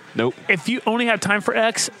 X. Nope. If you only have time for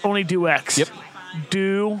X, only do X. Yep.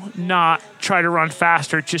 Do not try to run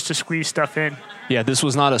faster just to squeeze stuff in. Yeah, this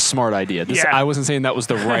was not a smart idea. I wasn't saying that was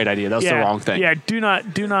the right idea. That was the wrong thing. Yeah, do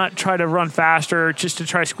not try to run faster just to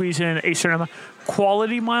try to squeeze in a certain amount.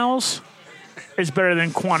 Quality miles is better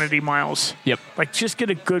than quantity miles. Yep. Like, just get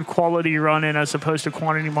a good quality run in as opposed to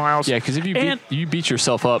quantity miles. Yeah, because if you beat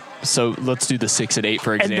yourself up, so let's do the 6 and 8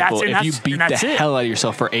 for example. If you beat the hell out of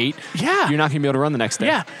yourself for 8, you're not going to be able to run the next day.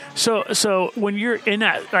 Yeah. So when you're in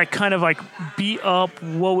that like kind of like beat up,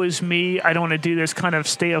 woe is me, I don't want to do this kind of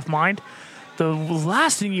state of mind, the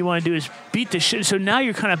last thing you want to do is beat the shit. So now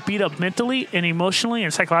you're kind of beat up mentally and emotionally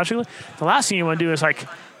and psychologically. The last thing you want to do is like,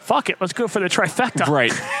 fuck it, let's go for the trifecta.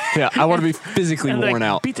 Right. Yeah, I want to be physically worn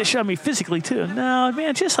out. Beat the shit out of me physically too. No,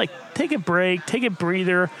 man, just like take a break, take a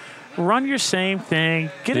breather, run your same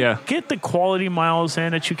thing, get the quality miles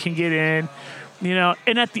in that you can get in,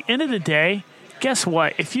 and at the end of the day, guess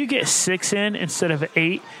what? If you get 6 in instead of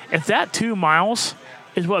 8, if that 2 miles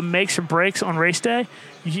is what makes or breaks on race day,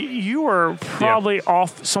 you are probably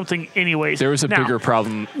off something anyways. There was a bigger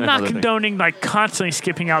problem. Not condoning like constantly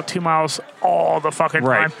skipping out 2 miles all the fucking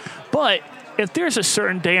time. But if there's a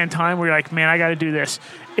certain day and time where you're like, man, I got to do this,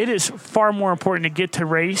 it is far more important to get to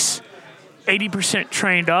race 80%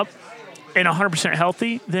 trained up and 100%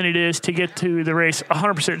 healthy than it is to get to the race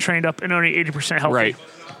 100% trained up and only 80% healthy. Right.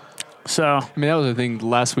 So I mean, that was the thing.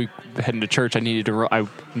 Last week heading to church,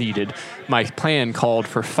 my plan called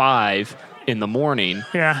for 5 in the morning,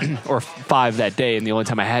 or 5 that day, and the only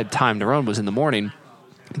time I had time to run was in the morning.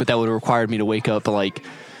 But that would have required me to wake up at like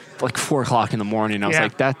 4 o'clock in the morning. I was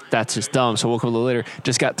like, that's just dumb. So I woke up a little later,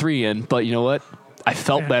 just got 3 in. But you know what? I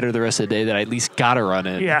felt better the rest of the day that I at least got to run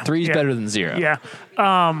it. 3 is better than 0. Yeah.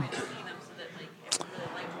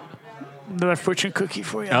 Another fortune cookie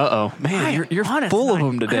for you. Uh-oh. Man, you're full of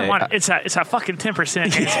them today. It's that fucking 10%.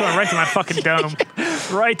 It's going right to my fucking dome.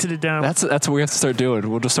 Right to the dome. That's what we have to start doing.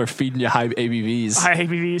 We'll just start feeding you high ABVs. High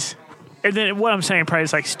ABVs. And then what I'm saying probably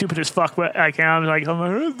is like stupid as fuck, but I'm like, hey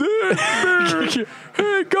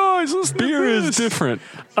guys, listen to beer this. Is different.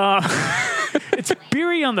 It's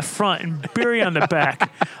beery on the front and beery on the back.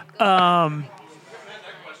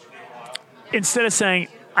 Instead of saying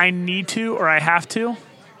I need to or I have to,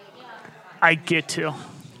 I get to.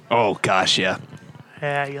 Oh gosh, yeah.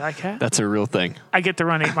 Yeah, you like that? That's a real thing. I get to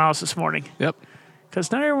run 8 miles this morning. Yep.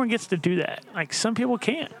 Because not everyone gets to do that. Like, some people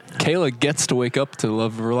can't. Kayla gets to wake up to the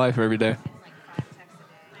love of her life every day.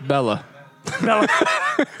 Bella.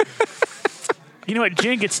 You know what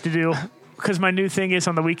Jen gets to do? Because my new thing is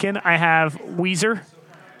on the weekend, I have Weezer.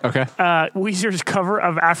 Okay. Weezer's cover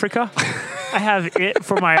of Africa. I have it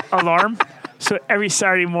for my alarm. So every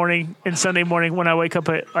Saturday morning and Sunday morning when I wake up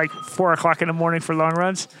at like 4 o'clock in the morning for long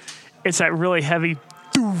runs, it's that really heavy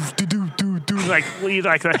like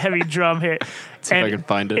a heavy drum hit. See if I can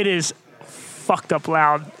find it. It is fucked up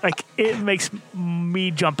loud. Like, it makes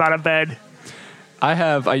me jump out of bed.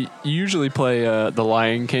 I usually play the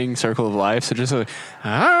Lion King Circle of Life, so just oh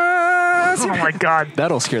my God.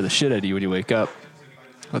 That'll scare the shit out of you when you wake up.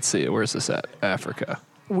 Let's see, where's this at? Africa.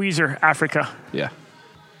 Weezer, Africa. Yeah.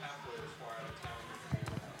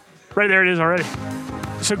 Right there it is already.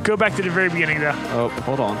 So go back to the very beginning though. Oh,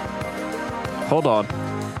 hold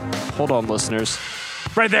on, listeners.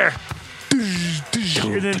 Right there.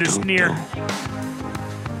 And then this near.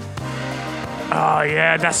 Oh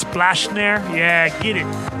yeah, that splash snare. Yeah, get it,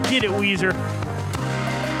 Weezer.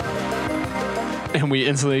 And we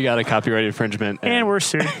instantly got a copyright infringement. And we're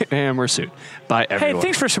sued. And we're sued by everyone. Hey,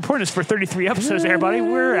 thanks for supporting us for 33 episodes, everybody.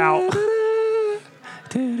 We're out.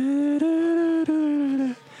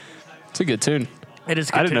 It's a good tune. It is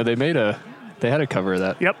a good I didn't know they had a cover of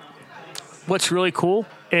that. Yep. What's really cool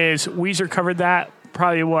is Weezer covered that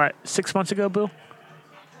probably, 6 months ago, Boo?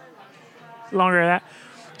 Longer than that.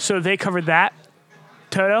 So they covered that.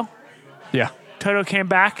 Toto. Yeah. Toto came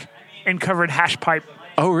back and covered Hash Pipe.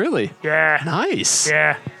 Oh, really? Yeah. Nice.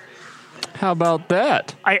 Yeah. How about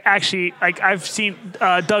that? I've seen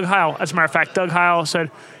Doug Heil, as a matter of fact. Doug Heil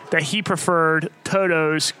said that he preferred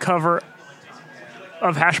Toto's cover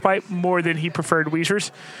of Hash Pipe more than he preferred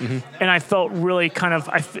Weezer's. Mm-hmm. And I felt really kind of,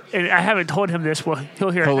 and I haven't told him this, well, he'll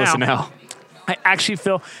hear it now. Listen now. I actually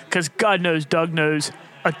feel, because God knows Doug knows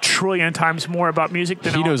a trillion times more about music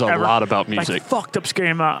than he knows ever. A lot about music. Like, fucked up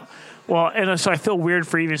scaring him out. Well, and so I feel weird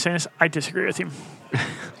for even saying this. I disagree with him.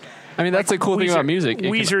 I mean, that's the cool thing about music.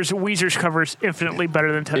 Weezer's cover's infinitely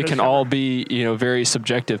better than Toto's. It can all be, very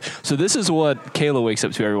subjective. So this is what Kayla wakes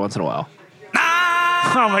up to every once in a while.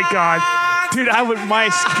 Oh my God. Dude, my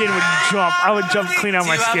skin would jump. I would jump clean out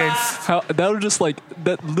my skin.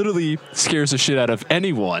 That literally scares the shit out of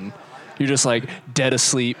anyone. You're just like dead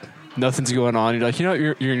asleep. Nothing's going on. You're like, you know,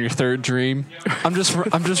 you're in your third dream. I'm just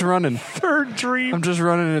running. Third dream. I'm just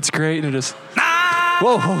running, and it's great, and it just.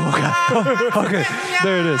 Whoa! God. Oh, okay,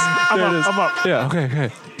 there it is. I'm up. Yeah. Okay.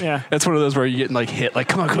 Yeah. That's one of those where you get like hit. Like,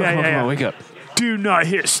 come on, wake up. Do not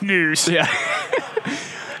hit snooze. Yeah.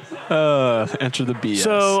 Enter the BS.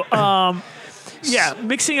 So,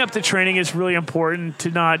 mixing up the training is really important to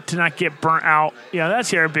not get burnt out. Yeah, that's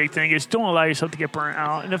the other big thing is don't allow yourself to get burnt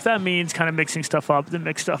out. And if that means kind of mixing stuff up, then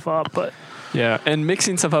mix stuff up. But yeah, and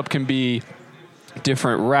mixing stuff up can be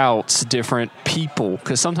different routes, different people,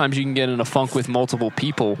 because sometimes you can get in a funk with multiple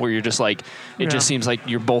people where you're just like, it just seems like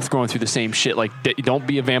you're both going through the same shit. Like, don't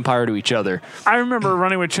be a vampire to each other. I remember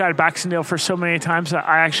running with Chad Baxendale for so many times that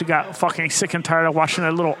I actually got fucking sick and tired of watching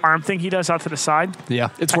that little arm thing he does out to the side. Yeah,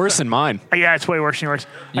 it's worse than mine. Yeah, it's way worse than yours.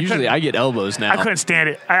 Usually I get elbows now. I couldn't stand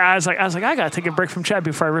it. I was like, I gotta take a break from Chad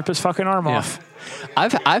before I rip his fucking arm off.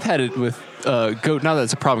 I've had it with Goat. Now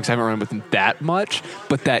that's a problem because I haven't run with him that much.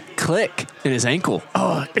 But that click in his ankle,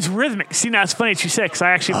 it's rhythmic. See, now it's funny that you said because I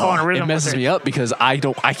actually fall in a rhythm. It messes me up because I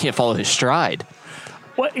can't follow his stride.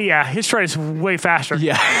 What? Yeah, his stride is way faster.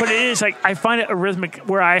 Yeah, but it is like I find it a rhythmic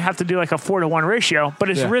where I have to do like a 4-to-1 ratio, but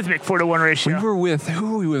it's rhythmic 4-to-1 ratio. We were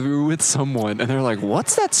with someone, and they're like,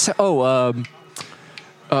 "What's that?"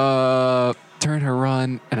 During her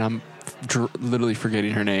run, and I'm literally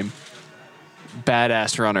forgetting her name.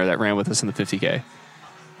 Badass runner that ran with us in the 50K.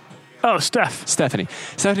 Oh, Stephanie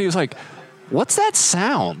was like, "What's that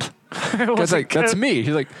sound?" I was like, "That's me."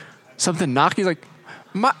 She's like, "Something knocking." He's like,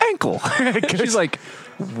 "My ankle." She's like,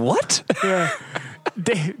 "What?" Yeah.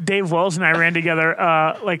 Dave Wells and I ran together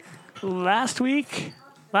like last week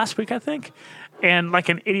I think, and like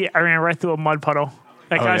an idiot, I ran right through a mud puddle.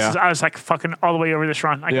 Like I was like fucking all the way over this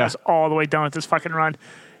run. Like I was all the way done with this fucking run.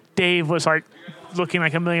 Dave was like looking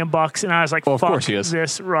like $1 million, and I was like, fuck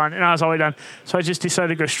this run. And I was all the way done. So I just decided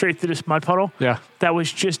to go straight through this mud puddle. Yeah. That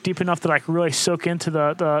was just deep enough to like really soak into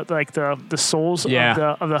the soles of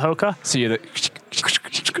the Hoka.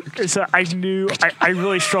 So I knew, I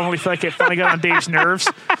really strongly feel like it finally got on Dave's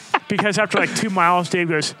nerves because after like 2 miles, Dave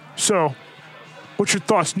goes, "So, what's your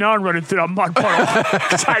thoughts now on running through that mud puddle?"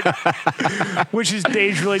 Which is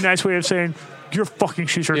Dave's really nice way of saying, your fucking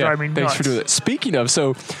shoes are driving me nuts. Thanks for doing that. Speaking of,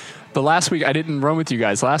 so the last week, I didn't run with you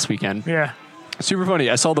guys last weekend. Yeah. Super funny.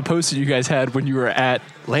 I saw the post that you guys had when you were at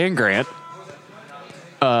Land Grant.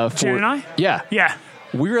 Jen and I? Yeah. Yeah.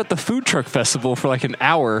 We were at the food truck festival for like an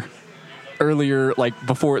hour earlier, like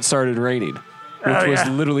before it started raining, which was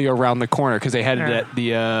literally around the corner because they had it at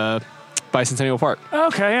the Bicentennial Park.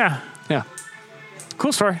 Okay, yeah. Yeah.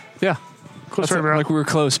 Cool story. Yeah. Cool story, bro. Like we were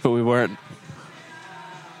close, but we weren't.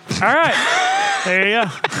 All right. There you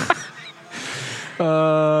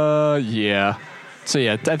go. Yeah. So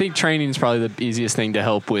yeah, I think training is probably the easiest thing to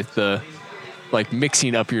help with like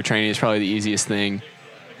mixing up your training is probably the easiest thing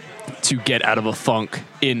to get out of a funk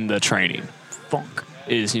in the training. Funk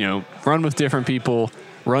is, run with different people,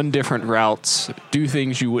 run different routes, do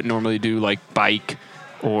things you wouldn't normally do, like bike,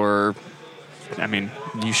 or, I mean,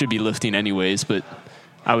 you should be lifting anyways, but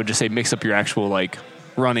I would just say mix up your actual like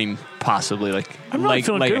running, possibly like I'm really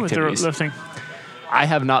feeling good activities. With the lifting. I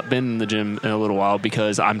have not been in the gym in a little while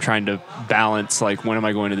because I'm trying to balance like when am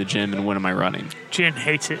I going to the gym and when am I running. Jen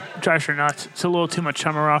hates it. Drives her nuts. It's a little too much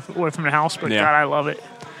time away from the house, but God, I love it.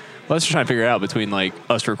 Well, let's just try to figure it out between like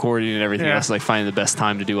us recording and everything else, like finding the best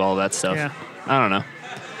time to do all that stuff. Yeah. I don't know.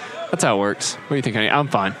 That's how it works. What do you think, honey? I'm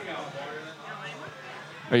fine.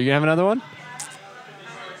 Are you gonna have another one?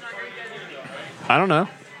 I don't know.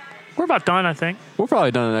 We're about done, I think. We're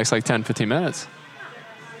probably done in the next like 10, 15 minutes.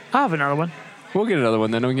 I'll have another one. We'll get another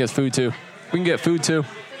one then. We can get food too.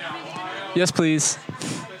 Yes, please.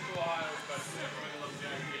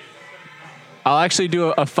 I'll actually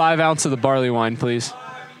do a 5 ounce of the barley wine, please.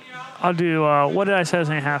 I'll do, what did I say I was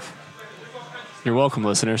going to have? You're welcome,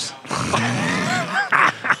 listeners.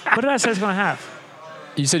 What did I say I was going to have?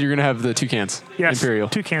 You said you're going to have the 2 cans. Yes. Imperial.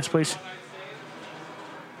 2 cans, please.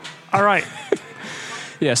 All right.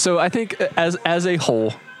 Yeah, so I think as a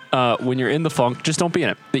whole, when you're in the funk, just don't be in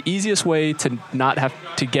it. The easiest way to not have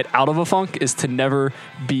to get out of a funk is to never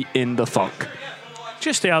be in the funk.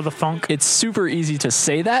 Just stay out of the funk. It's super easy to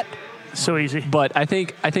say that. So easy. But I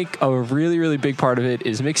think a really, really big part of it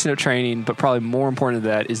is mixing up training, but probably more important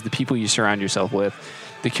than that is the people you surround yourself with,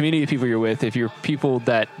 the community of people you're with. If you're people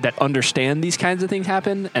that understand these kinds of things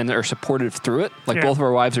happen and are supportive through it, like both of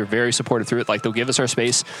our wives are very supportive through it. Like they'll give us our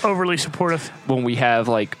space. Overly supportive. When we have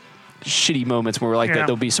like shitty moments where we're like that,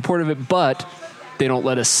 they'll be supportive of it, but they don't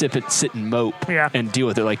let us sit and mope and deal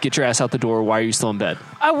with it. Like, get your ass out the door. Why are you still in bed?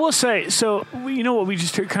 I will say, so you know what we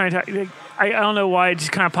just kind of I don't know why it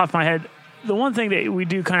just kind of popped in my head. The one thing that we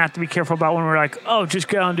do kind of have to be careful about when we're like, oh, just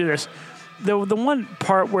go out and do this. The one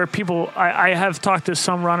part where people, I have talked to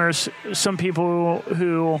some runners, some people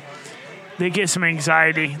who they get some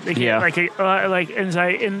anxiety. They get like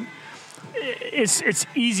anxiety, and it's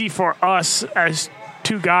easy for us as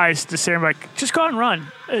two guys to say like, just go out and run.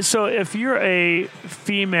 So if you're a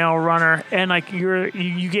female runner and like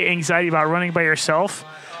you get anxiety about running by yourself,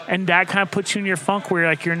 and that kind of puts you in your funk where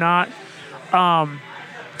like you're not.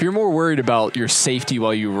 If you're more worried about your safety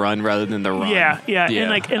while you run rather than the run, yeah,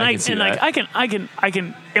 and I can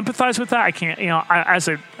empathize with that. I can't,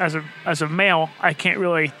 as a male, I can't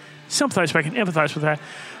really sympathize, but I can empathize with that.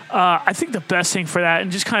 I think the best thing for that,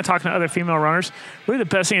 and just kind of talking to other female runners, really the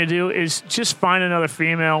best thing to do is just find another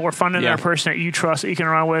female or find another person that you trust that you can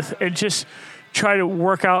run with, and just try to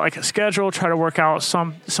work out like a schedule, try to work out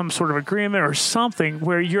some sort of agreement or something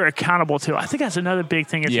where you're accountable to. I think that's another big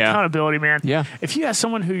thing is accountability, man. Yeah. If you have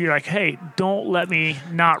someone who you're like, hey, don't let me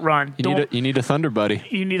not run. You need a thunder buddy.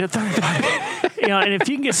 You need a thunder buddy. And if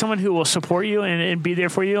you can get someone who will support you and be there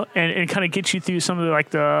for you and kind of get you through some of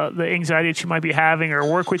the anxiety that you might be having or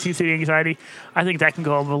work with you through the anxiety, I think that can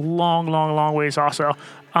go a long, long, long ways also.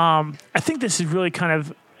 I think this is really kind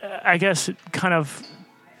of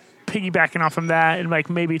piggybacking off from that and like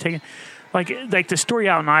maybe taking like the story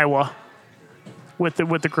out in Iowa with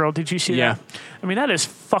the girl. Did you see that? I mean, that is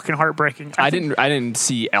fucking heartbreaking. I didn't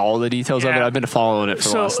see all the details of it. I've been following it for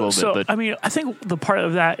the last little bit. But I mean, I think the part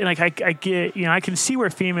of that, and like I get, I can see where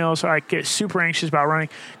females are, get super anxious about running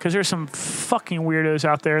because there's some fucking weirdos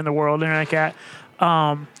out there in the world and like that.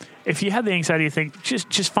 If you have the anxiety thing,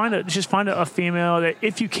 just find a female that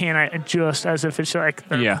if you can adjust as if it's like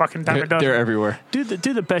they're fucking dime a dozen. They're everywhere. Do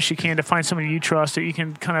the best you can to find somebody you trust that you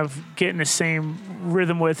can kind of get in the same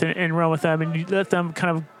rhythm with and run with them, and you let them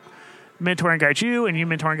kind of mentor and guide you, and you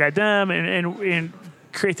mentor and guide them, and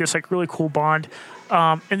create this like really cool bond.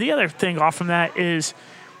 And the other thing off from that is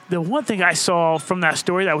the one thing I saw from that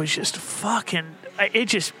story that was just it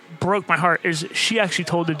just broke my heart is she actually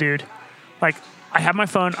told the dude, like, I have my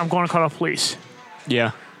phone. I'm going to call the police.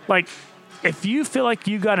 Yeah. Like, if you feel like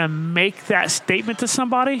you got to make that statement to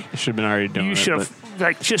somebody, you should have been already doing it. You should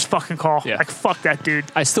have, just fucking call. Yeah. Like, fuck that dude.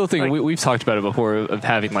 I still think we've talked about it before of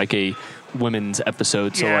having like a women's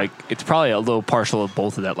episode. So like, it's probably a little partial of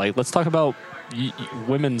both of that. Like, let's talk about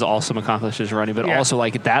women's awesome accomplishments running, but also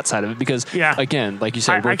like that side of it because again, like you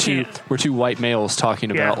said, we're two white males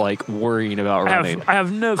talking about like worrying about running. I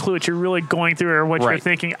have no clue what you're really going through or what you're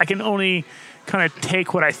thinking. I can only kind of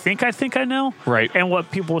take what I think I know, and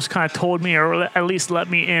what people has kind of told me or at least let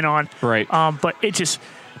me in on, but it just,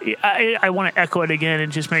 I want to echo it again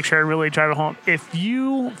and just make sure I really drive it home. If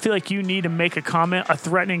you feel like you need to make a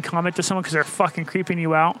threatening comment to someone because they're fucking creeping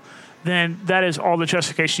you out, then that is all the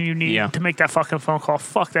justification you need to make that fucking phone call.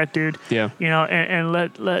 Fuck that dude. Yeah. And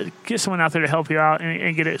let get someone out there to help you out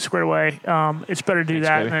and get it squared away. It's better to do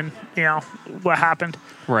that than what happened.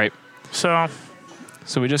 Right. So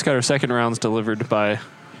we just got our second rounds delivered by.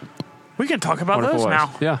 We can talk about those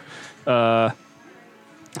now. Yeah.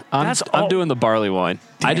 I'm doing the barley wine.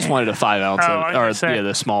 Damn. I just wanted a 5 ounce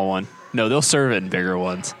the small one. No, they'll serve it in bigger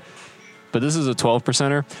ones. But this is a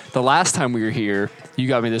 12%er. The last time we were here, you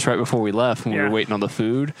got me this right before we left when we were waiting on the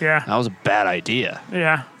food. Yeah. That was a bad idea.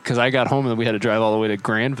 Yeah. Because I got home and we had to drive all the way to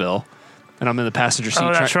Granville. And I'm in the passenger seat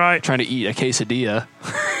trying to eat a quesadilla.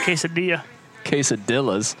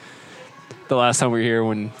 Quesadillas. The last time we were here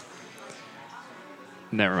when...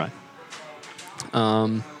 Never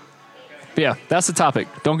mind. But yeah, that's the topic.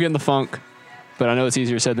 Don't get in the funk. But I know it's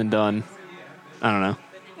easier said than done. I don't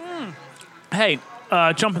know. Hey...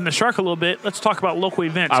 jumping the shark a little bit, let's talk about local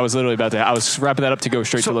events. I was literally about to. I was wrapping that up to go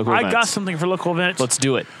straight to local events. I got something for local events. Let's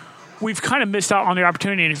do it. We've kind of missed out on the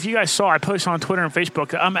opportunity. And if you guys saw, I posted on Twitter and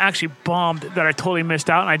Facebook that I'm actually bummed that I totally missed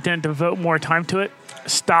out and I didn't devote more time to it.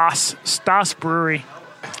 Stas Brewery.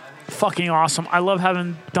 Fucking awesome. I love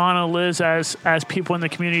having Donna and Liz as people in the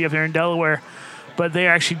community up here in Delaware. But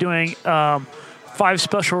they're actually doing 5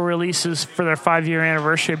 special releases for their 5-year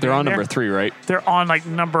anniversary. They're on number 3, right? They're on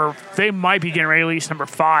they might be getting released number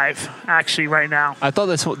 5 actually right now. I thought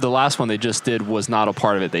the last one they just did was not a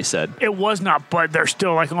part of it. They said it was not, but they're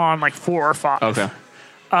still on 4 or 5. Okay.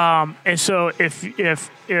 And so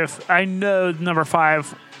if I know number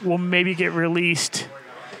 5 will maybe get released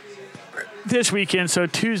this weekend, so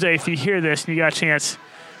Tuesday, if you hear this and you got a chance,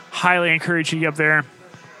 highly encourage you to get up there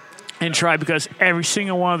and try, because every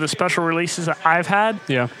single one of the special releases that I've had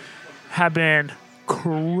have been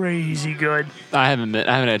crazy good. I haven't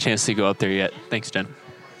had a chance to go up there yet. Thanks, Jen.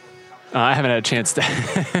 I haven't had a chance to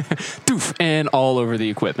doof and all over the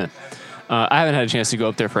equipment. I haven't had a chance to go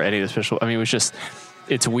up there for any of the special. I mean,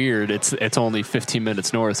 it's weird. It's only 15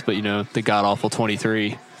 minutes north, but the god awful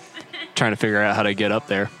 23. Trying to figure out how to get up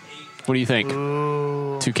there. What do you think?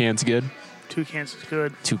 Ooh. Toucan's good. Toucan's is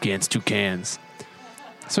good. Toucans.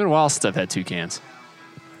 It's been a while since I've had toucans.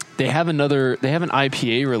 They have an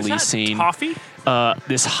IPA releasing. Toffee?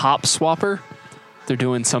 This hop swapper. They're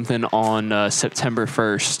doing something on September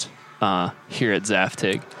 1st here at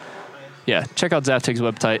Zaftig. Yeah, check out Zaftig's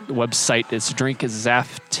website. It's Drink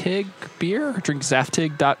Zaftig beer.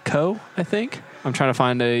 DrinkZaftig.co, I think. I'm trying to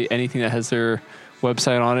find anything that has their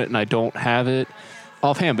website on it, and I don't have it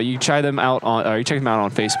offhand. But you check them out on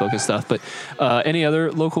Facebook and stuff. But any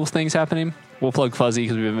other local things happening? We'll plug Fuzzy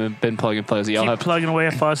because we've been plugging Fuzzy. Keep plugging away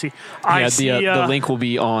at Fuzzy. The link will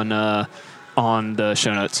be on the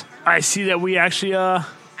show notes. I see that we actually,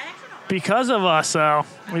 because of us,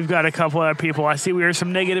 we've got a couple other people. I see we are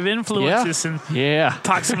some negative influences and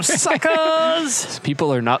talk some suckers.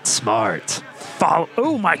 People are not smart.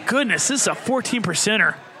 Oh my goodness, this is a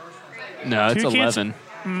 14%er. No, it's 11.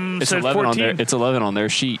 It's 11 on their. It's 11 on their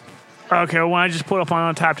sheet. Okay, well, when I just pulled up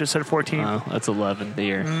on Untappd, it said 14. Oh, that's 11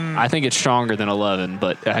 there. I think it's stronger than 11,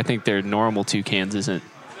 but I think their normal Toucans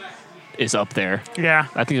is up there. Yeah.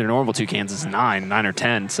 I think their normal Toucans is 9 or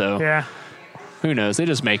 10. So yeah. Who knows? They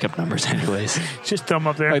just make up numbers anyways. Just thumb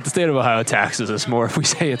up there. Like the state of Ohio taxes us more if we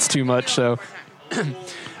say it's too much. So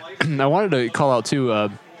I wanted to call out too.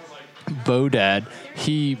 Bodad,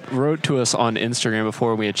 he wrote to us on Instagram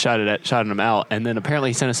before we had shouted him out, and then apparently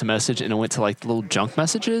he sent us a message and it went to like little junk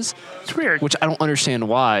messages. It's weird, which I don't understand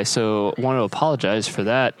why. So I want to apologize for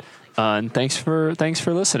that. And thanks for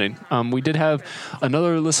listening. We did have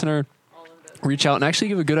another listener reach out and actually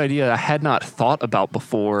give a good idea I had not thought about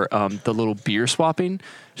before, the little beer swapping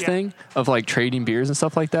thing of like trading beers and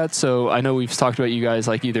stuff like that. So I know we've talked about you guys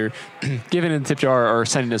like either giving in the tip jar or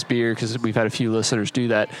sending us beer because we've had a few listeners do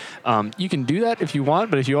that. You can do that if you want,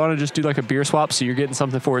 but if you want to just do like a beer swap so you're getting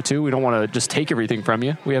something for it too, we don't want to just take everything from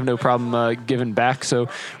you. We have no problem giving back. So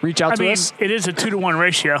reach out to us. It is a 2-to-1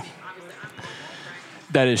 ratio.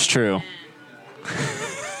 That is true.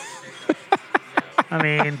 I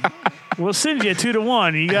mean, we'll send you a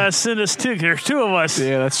 2-to-1. You gotta send us 2. There's 2 of us.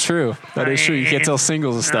 Yeah, that's true. That is true. You can't sell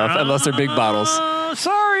singles and stuff unless they're big bottles.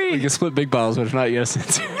 Sorry. You can split big bottles, but if not, yes.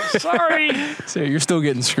 Sorry. So you're still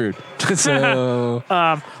getting screwed. So,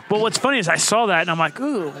 but what's funny is I saw that and I'm like,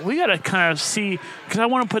 ooh, we gotta kind of see because I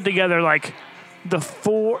want to put together like the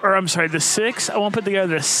 6. I want to put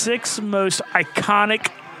together the 6 most iconic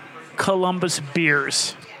Columbus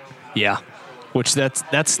beers. Yeah. Which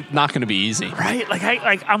that's not going to be easy, right?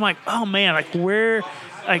 I'm like, oh man, like where,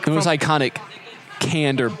 like the most iconic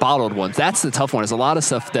canned or bottled ones. That's the tough one. Is a lot of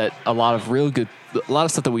stuff that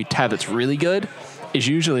that we have that's really good is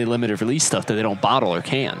usually limited release stuff that they don't bottle or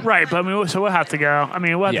can. Right, but I mean, so we'll have to go. I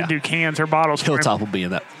mean, we'll have to do cans or bottles. Hilltop will be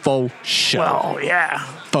in that faux show. Well, yeah,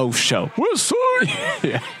 faux show. What's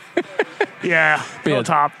yeah. Yeah,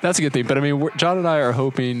 Hilltop. That's a good thing. But I mean, John and I are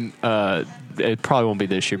hoping. It probably won't be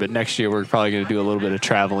this year, but next year we're probably going to do a little bit of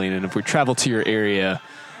traveling. And if we travel to your area,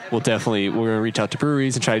 we're going to reach out to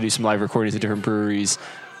breweries and try to do some live recordings at different breweries.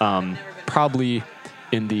 Probably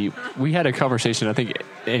we had a conversation, I think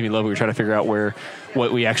Amy Love, we were trying to figure out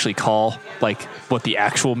what we actually call, like what the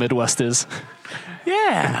actual Midwest is.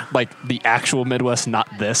 Yeah. Like the actual Midwest, not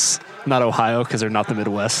Ohio, because they're not the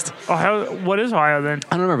Midwest. Ohio, what is Ohio then?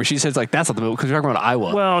 I don't remember. She says like that's not the Midwest because we're talking about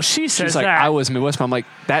Iowa. Well, she's like that. Iowa's Midwest, but I'm like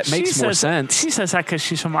that makes more sense. She says that because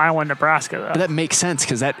she's from Iowa and Nebraska, though. But that makes sense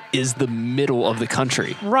because that is the middle of the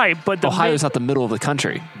country. Right, but Ohio's not the middle of the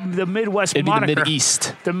country. The Midwest It'd moniker. Be the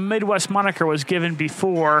Mid-East. The Midwest moniker was given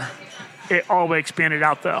before it all the way expanded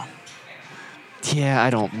out, though. Yeah,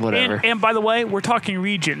 whatever. And by the way, we're talking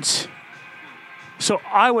regions. So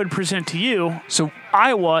I would present to you. So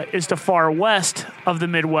Iowa is the far west of the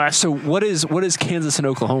Midwest. So what is Kansas and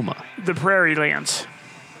Oklahoma? The prairie lands.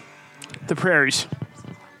 The prairies.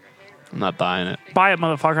 I'm not buying it. Buy it,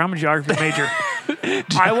 motherfucker. I'm a geography major.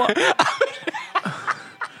 Iowa.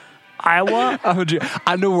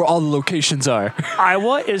 I know where all the locations are.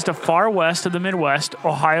 Iowa is the far west of the Midwest.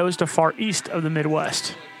 Ohio is the far east of the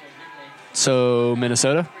Midwest. So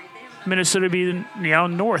Minnesota? Minnesota would be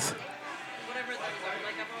north.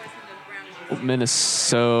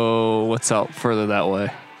 Minnesota, what's out further that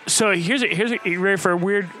way? So here's you ready for a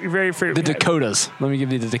weird, the Dakotas. Let me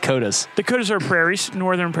give you the Dakotas. Dakotas are prairies,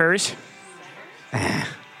 northern prairies.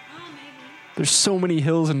 There's so many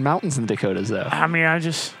hills and mountains in the Dakotas, though. I mean,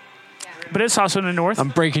 but it's also in the north. I'm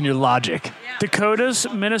breaking your logic.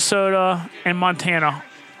 Dakotas, Minnesota, and Montana,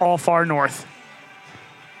 all far north.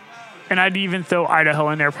 And I'd even throw Idaho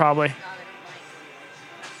in there, probably.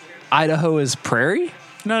 Idaho is prairie?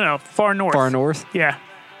 No, far north. Far north? Yeah.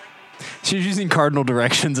 She's using cardinal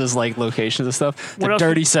directions as like locations and stuff. What The else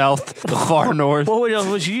dirty south, the far north, What else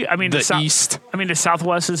would you? I mean, the east. I mean, the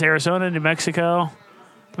Southwest is Arizona, New Mexico.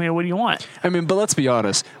 I mean, what do you want? I mean, but let's be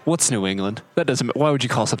honest. What's New England? That doesn't. Why would you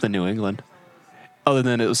call something New England? Other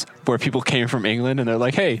than it was where people came from England and they're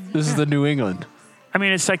like, hey, this is the New England. I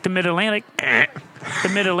mean, it's like the Mid-Atlantic. The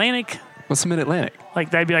Mid-Atlantic. What's the Mid-Atlantic?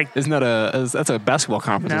 Like, that'd be like... Isn't that that's a basketball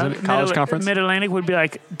conference, isn't it? College conference? Mid-Atlantic would be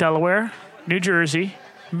like Delaware, New Jersey,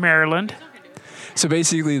 Maryland. So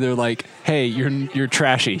basically they're like, hey, you're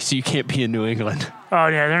trashy, so you can't be in New England. Oh,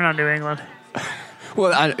 yeah, they're not New England.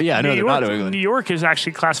 Well, I know they're not New England. New York is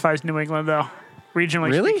actually classified as New England, though,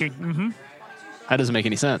 regionally Really? speaking. Mm-hmm. That doesn't make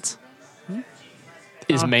any sense.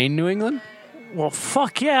 Is Maine New England? Well,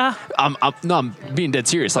 fuck yeah. I'm being dead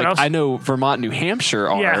serious. What Like, else? I know Vermont, New Hampshire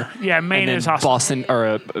are. Yeah, Maine and then is awesome. Boston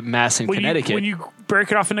or Mass and Connecticut. When you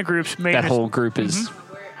break it off into groups, Maine that is... whole group is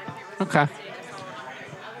okay.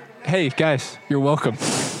 Hey guys, you're welcome.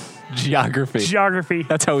 Geography. Geography.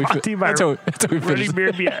 That's how we. Brought to you by That's how we finish. Running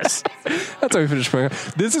Beer BS. That's how we finish.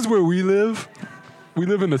 This is where we live. We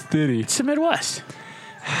live in the city. It's the Midwest.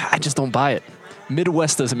 I just don't buy it.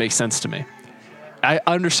 Midwest doesn't make sense to me. I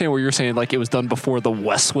understand what you're saying. Like it was done before the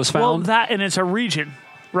West was Well, found. that and it's a region,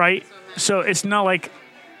 right? So it's not like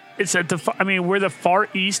it's I mean, we're the far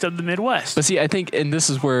east of the Midwest. But see, I think, and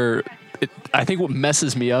this is where I think what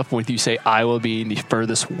messes me up when you say Iowa being the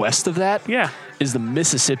furthest west of that, Yeah. is the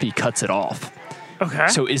Mississippi cuts it off. Okay.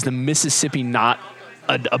 So is the Mississippi not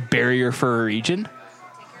a barrier for a region?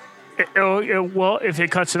 Well, if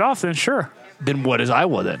it cuts it off, then sure. Then what is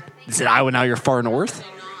Iowa then? Is it Iowa now you're far north?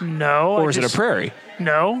 No. Or is it a prairie?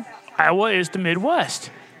 No. Iowa is the Midwest.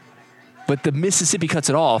 But the Mississippi cuts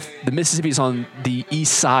it off. The Mississippi is on the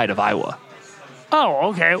east side of Iowa. Oh,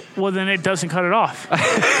 okay. Well, then it doesn't cut it off.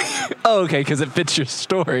 Oh, okay, because it fits your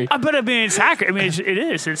story. But I mean, it's accurate. I mean, it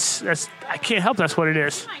is. I can't help that's what it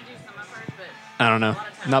is. I don't know.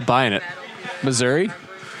 Not buying it. Missouri?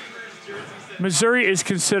 Missouri is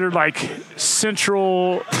considered like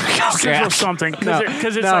central something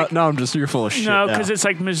because it's like no, I'm just you're full of shit. no because it's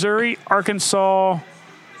like Missouri, Arkansas,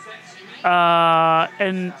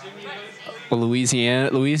 and well,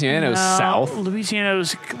 Louisiana is south. Louisiana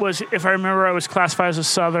was if I remember, it was classified as a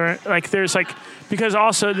southern. Like there's like because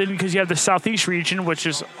you have the southeast region, which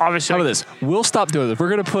is obviously. How about this? We'll stop doing this.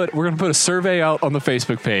 We're gonna put a survey out on the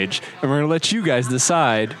Facebook page, and we're gonna let you guys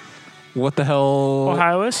decide what the hell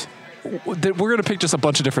Ohio is. We're going to pick just a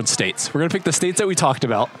bunch of different states. We're going to pick the states that we talked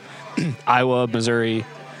about, Iowa, Missouri,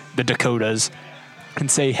 the Dakotas, and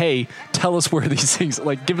say, hey, tell us where these things,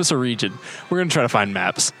 like, give us a region. We're going to try to find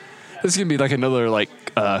maps. This is going to be like another, like,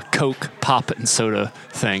 Coke, pop, and soda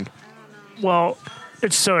thing. Well,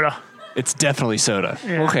 it's soda. It's definitely soda.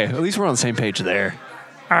 Yeah. Okay, at least we're on the same page there.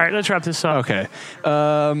 All right, let's wrap this up. Okay.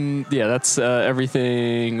 Yeah, that's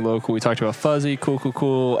everything local. We talked about Fuzzy.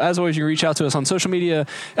 Cool. As always, you can reach out to us on social media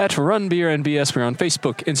at RunBeerNBS. We're on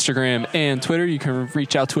Facebook, Instagram, and Twitter. You can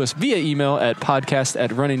reach out to us via email at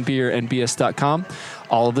podcast@runningbeerandbs.com.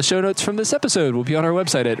 All of the show notes from this episode will be on our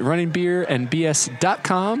website at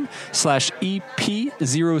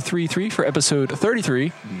runningbeerandbs.com/EP033 for episode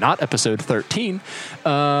 33, not episode 13.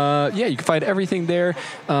 Yeah, you can find everything there.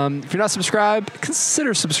 If you're not subscribed,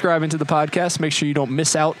 consider subscribing to the podcast. Make sure you don't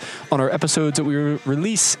miss out on our episodes that we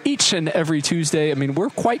release each and every Tuesday. I mean, we're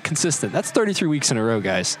quite consistent. That's 33 weeks in a row,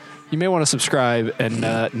 guys. You may want to subscribe and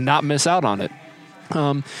not miss out on it.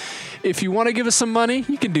 If you want to give us some money,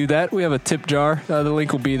 you can do that. We have a tip jar. The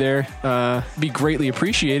link will be there. Be greatly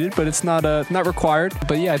appreciated, but it's not required.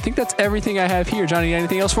 But yeah, I think that's everything I have here. Johnny,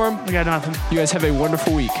 anything else for him? We got nothing. You guys have a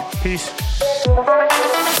wonderful week. Peace.